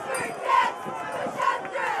line.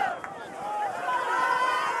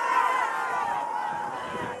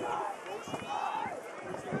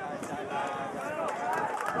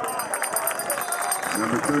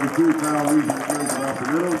 Number 32, Kyle Reed carries it off the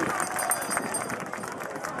middle.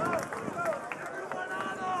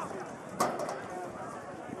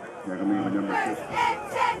 Tackle made by number 6.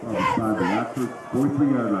 Oh, 5 to Oxford,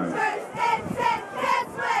 43-yard line.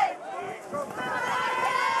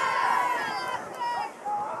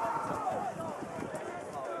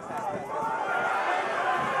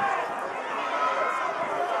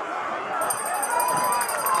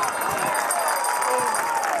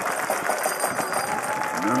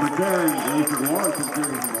 Number 10, Jason Wallace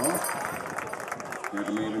carries the ball.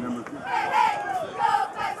 Tackle made by number 6.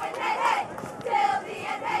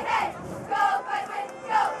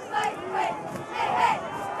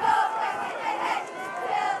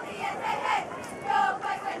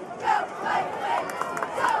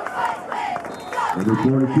 Number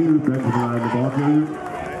 42, back to the line, the ball carrier.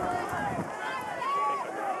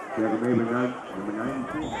 Tackle made by number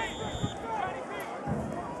 92.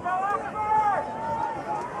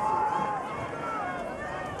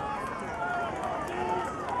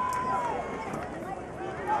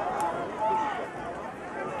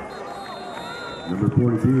 Number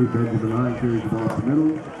 42, Benjamin Line carries the ball to the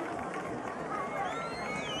middle.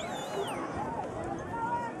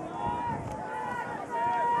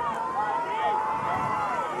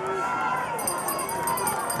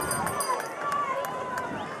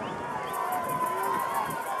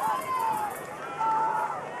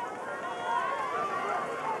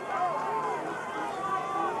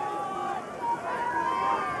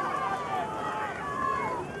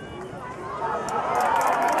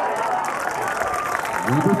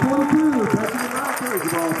 Number 42, Benjamin Line carries the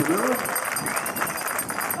ball to the middle.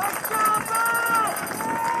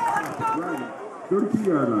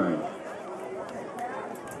 32-yard line.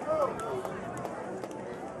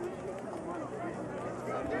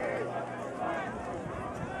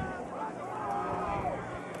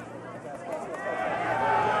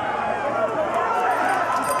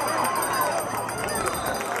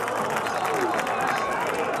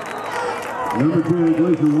 Number 10,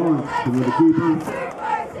 Glacier Lawrence, with the keeper.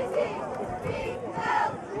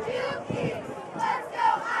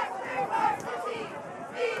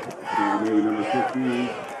 Maybe number 15,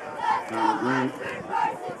 Tyler Grant.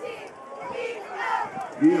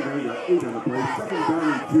 We have 8 on the play, second down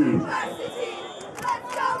and 2.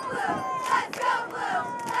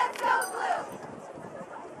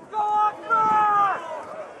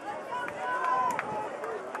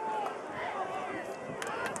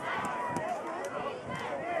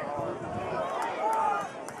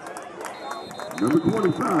 Number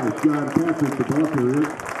 25, John Patrick, the ball carrier.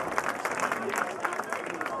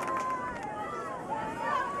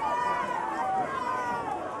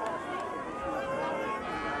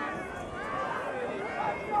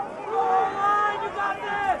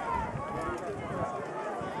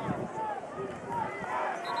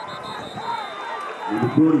 Number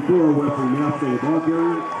 44, Wesley Nelson, the ball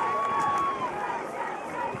carrier.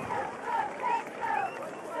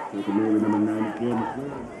 Take a man with number 94,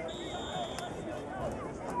 McClure.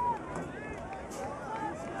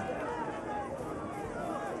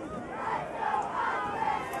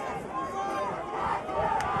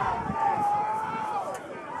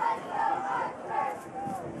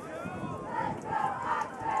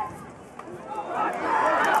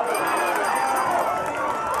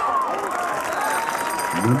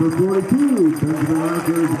 Number 42, Benjamin Line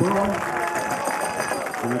carries the ball.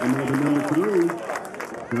 Second man to number 3,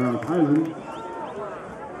 Charles Highland.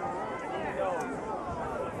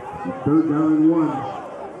 It's third down and 1.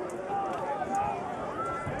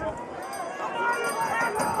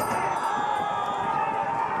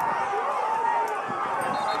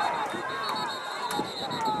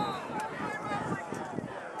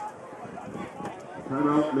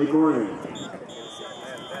 Timeout, Lake Orion.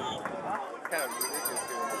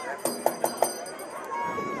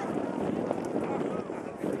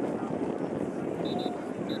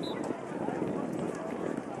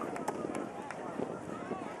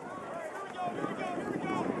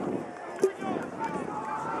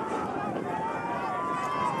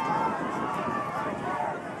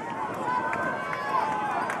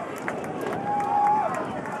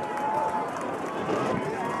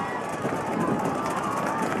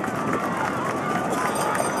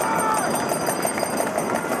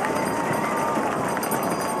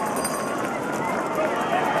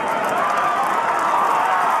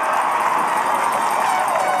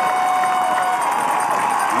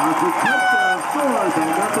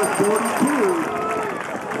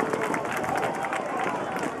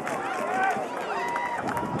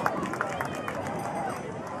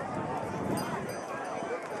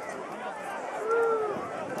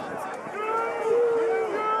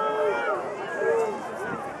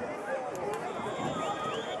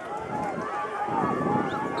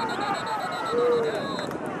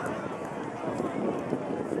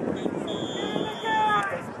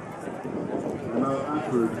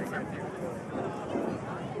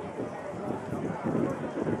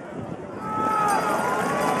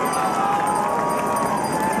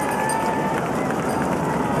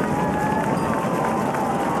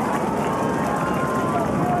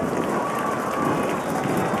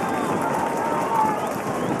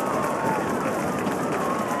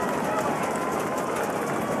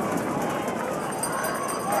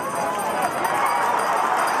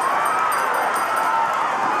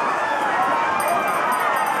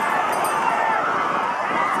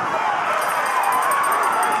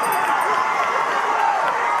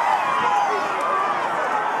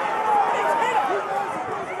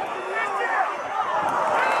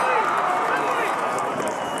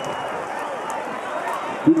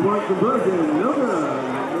 Two-point conversion, no good.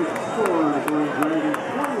 Makes the score for Dragons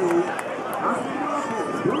 28. Austin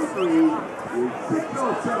 23 with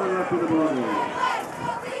 6:07 left in the ballgame.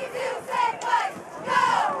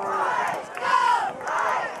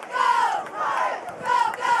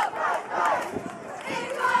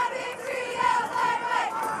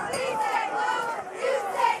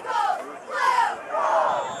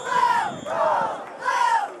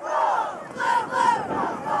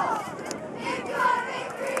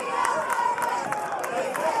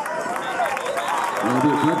 That'll be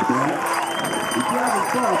a touchdown. The Dragons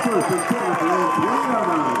ball first and 10 at the end, 20-yard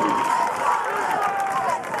line.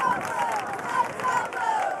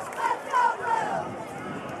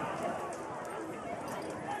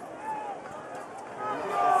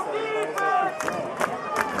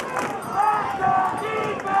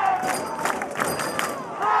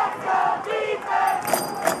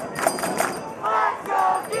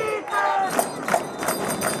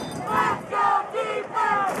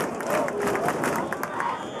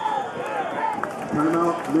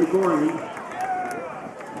 Timeout, Lake Orion.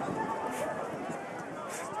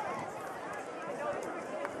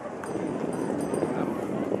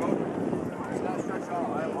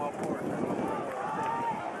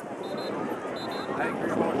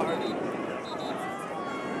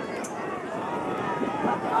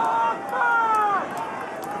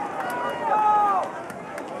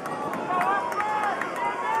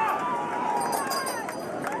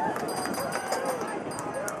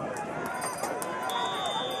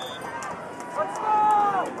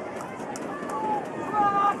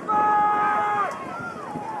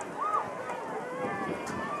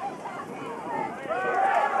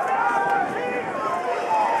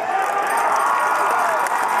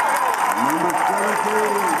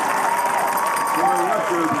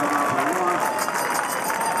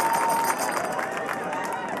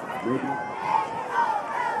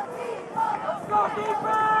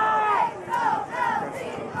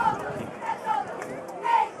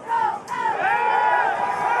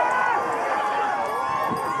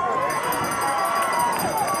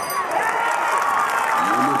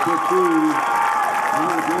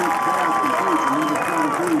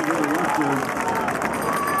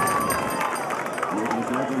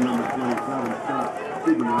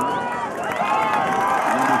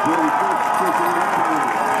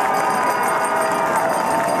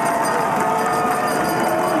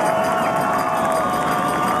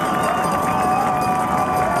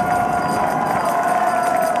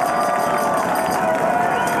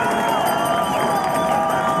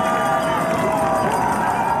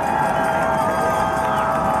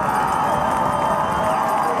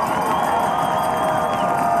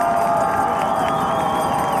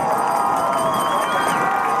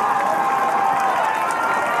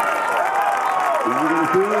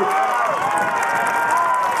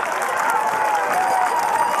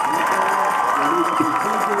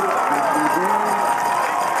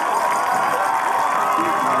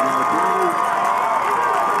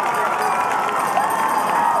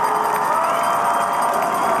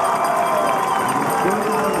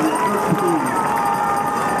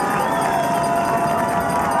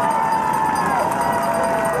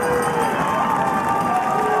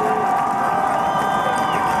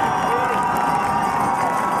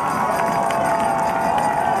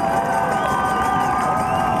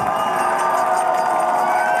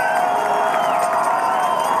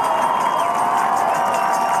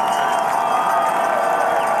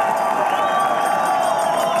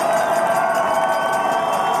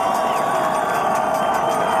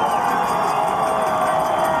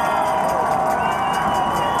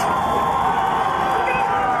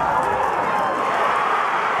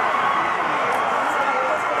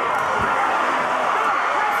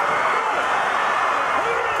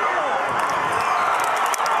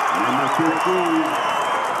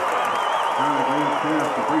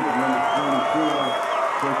 completion, number 24,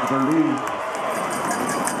 Christopher Lee.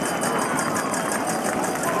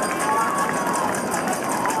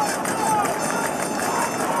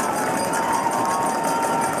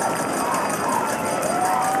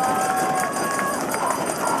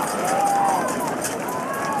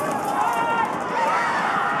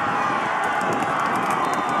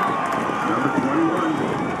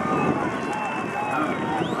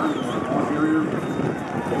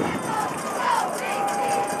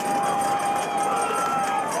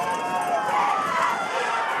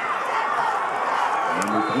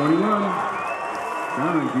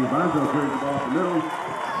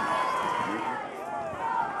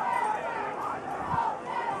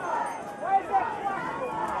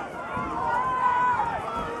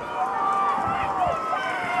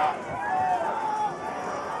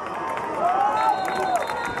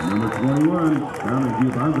 Number 21, down and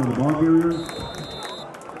Giovanni on the ball carrier.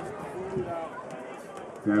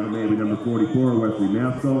 Seven, maybe number 44, Wesley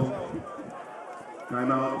Masco.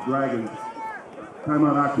 Timeout, Dragons.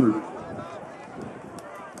 Timeout, Oxford.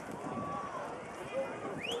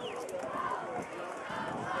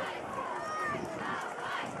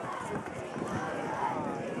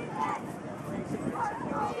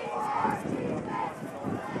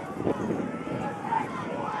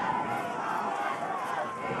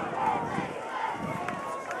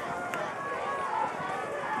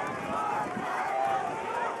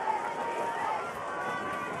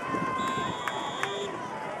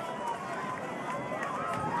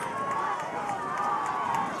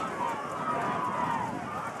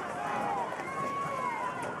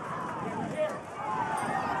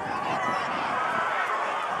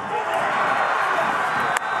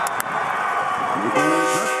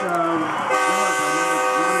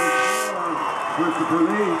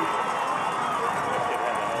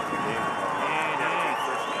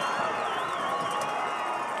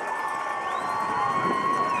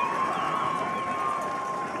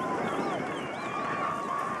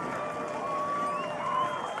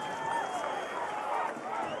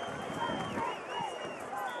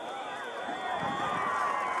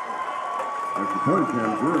 That's the point,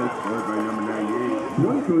 Sam Good, scored by number 98.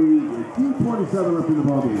 23, 2:27 left in the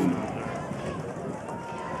ball game.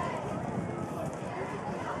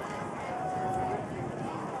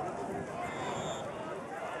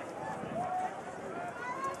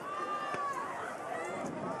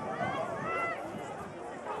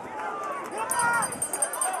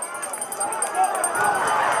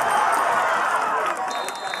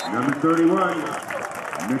 Number 31,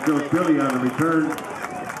 Mitchell Philly on the return.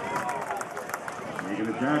 Making a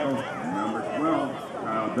tackle, number 12,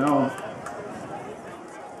 Kyle Bell.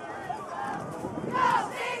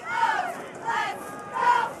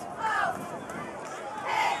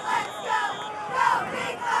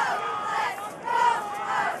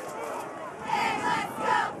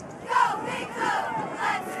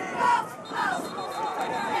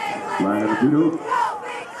 Flag of the Judo.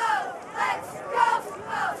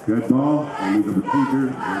 Good ball, illegal procedure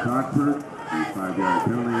against Oxford. 5-yard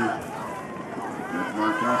penalty. That's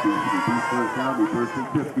marked up. He should be first down, be first and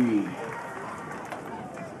 15.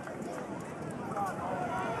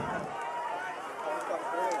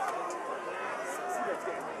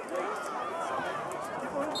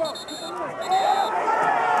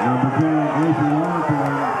 Number 10, Grayson Longton,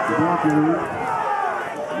 the ball carrier.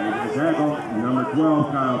 Making the tackle, number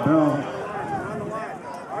 12, Kyle Bell.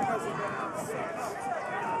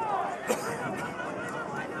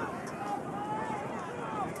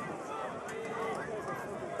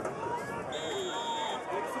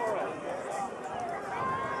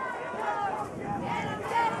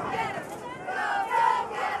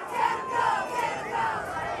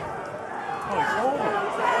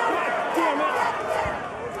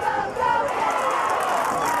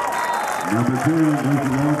 Number 10,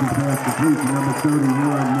 Grayson Longton pass complete to number 31,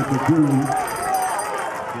 Mr. Cooley.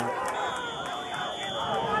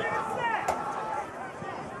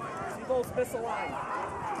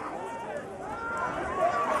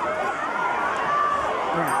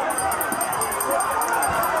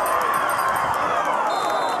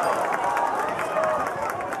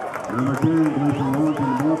 Number 10, Grayson Longton,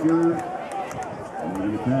 the ball carrier.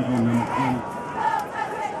 Making the tackle, number 10.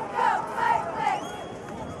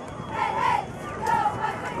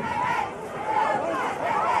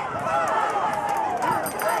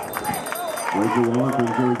 Rachel Wallington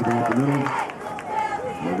carries the ball up the middle.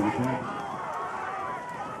 Making the tackle.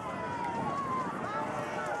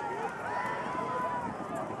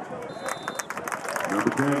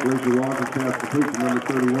 Number 10, Rachel Wallington pass complete to number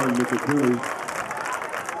 31, Mitchell Cooley.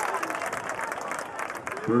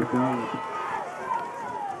 First down.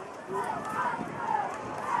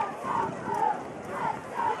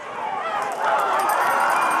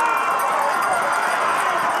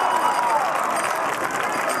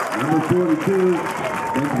 42,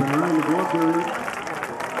 Benjamin Ryan, the ball carrier.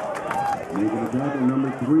 Making the tackle,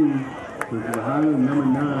 number 3. Pushing the high, number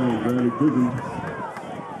 9, Bradley Chisholm.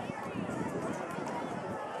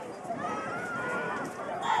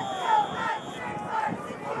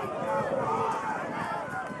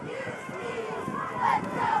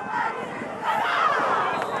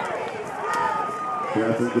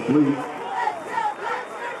 Pass is complete.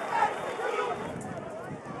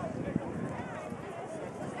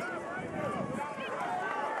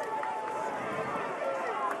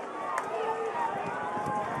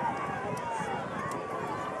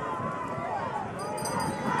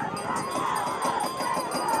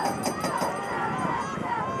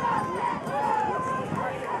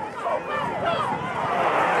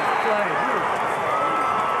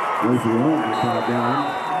 There's the run, the side down.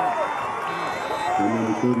 And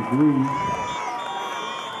number 33,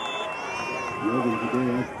 Logan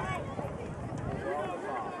Cadell.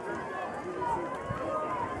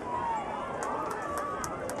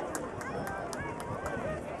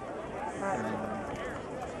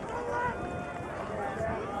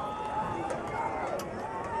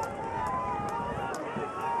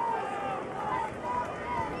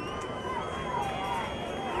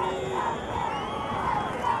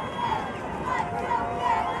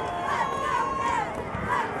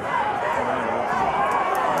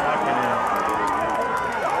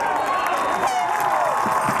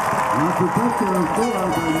 The touchdown score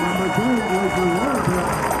by number 10 was the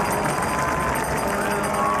Wildcats.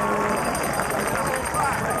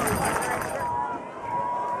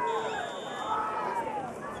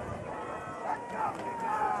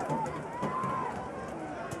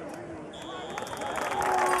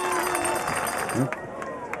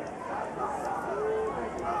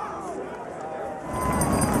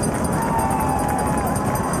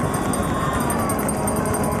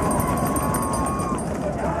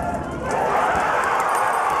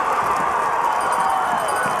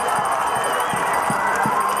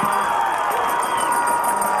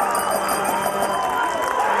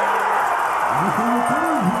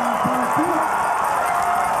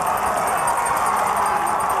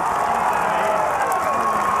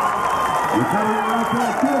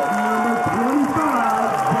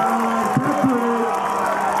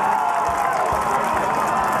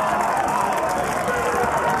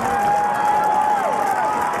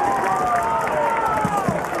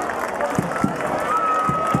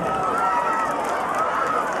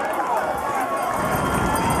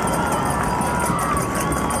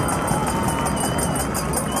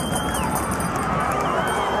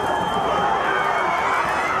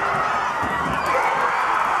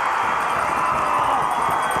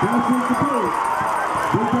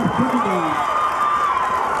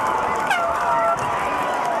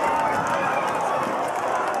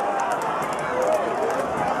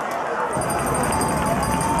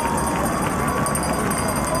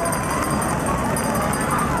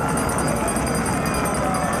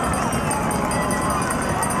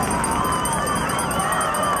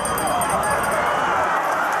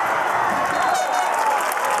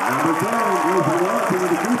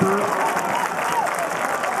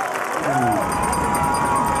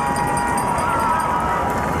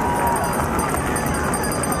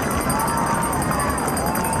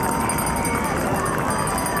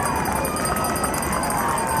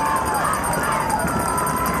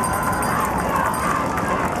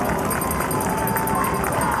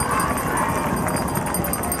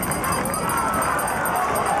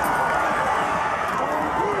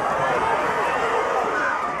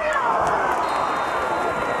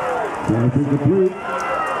 Pass is complete.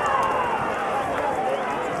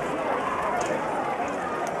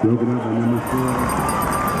 Broken up by number 4.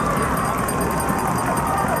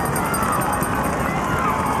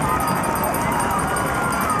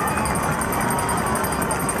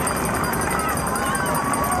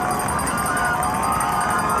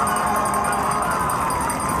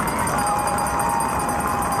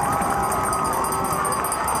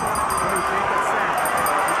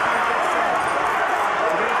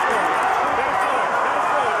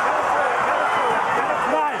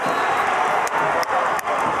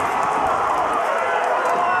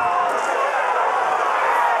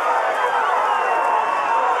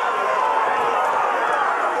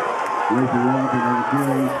 Racer Walker, number 3.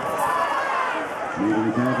 Making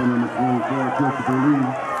the tackle, number 24, Christopher Lee.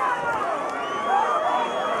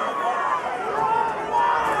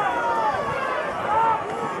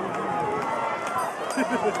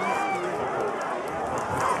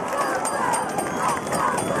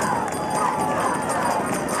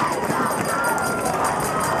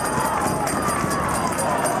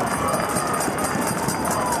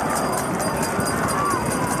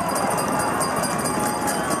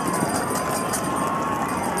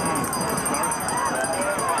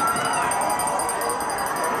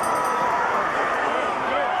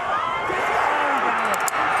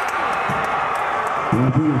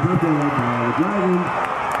 Passing the football by the Dragons.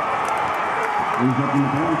 He's up in the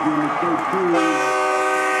basket on 13.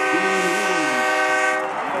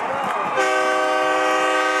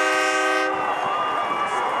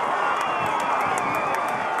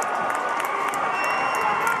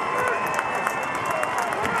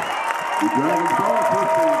 The Dragons ball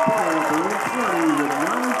first and 10 with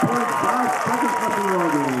 9.5 seconds left in the ball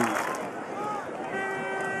game.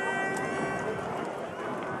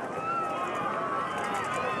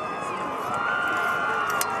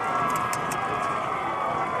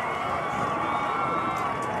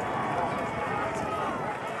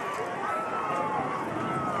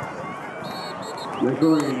 Lake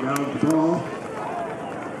Orion down the ball.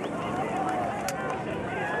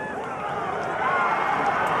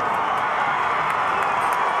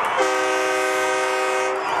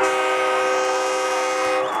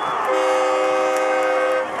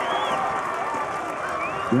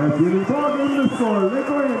 That's it. The ball game to score. Lake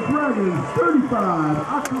Orion Dragons 35,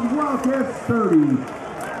 Oxford Wildcats 30.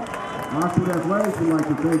 Oxford Athletics would like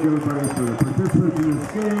to thank everybody for the participants in this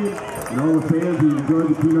game and all the fans who enjoyed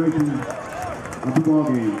the 2 nights of the ball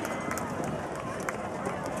game.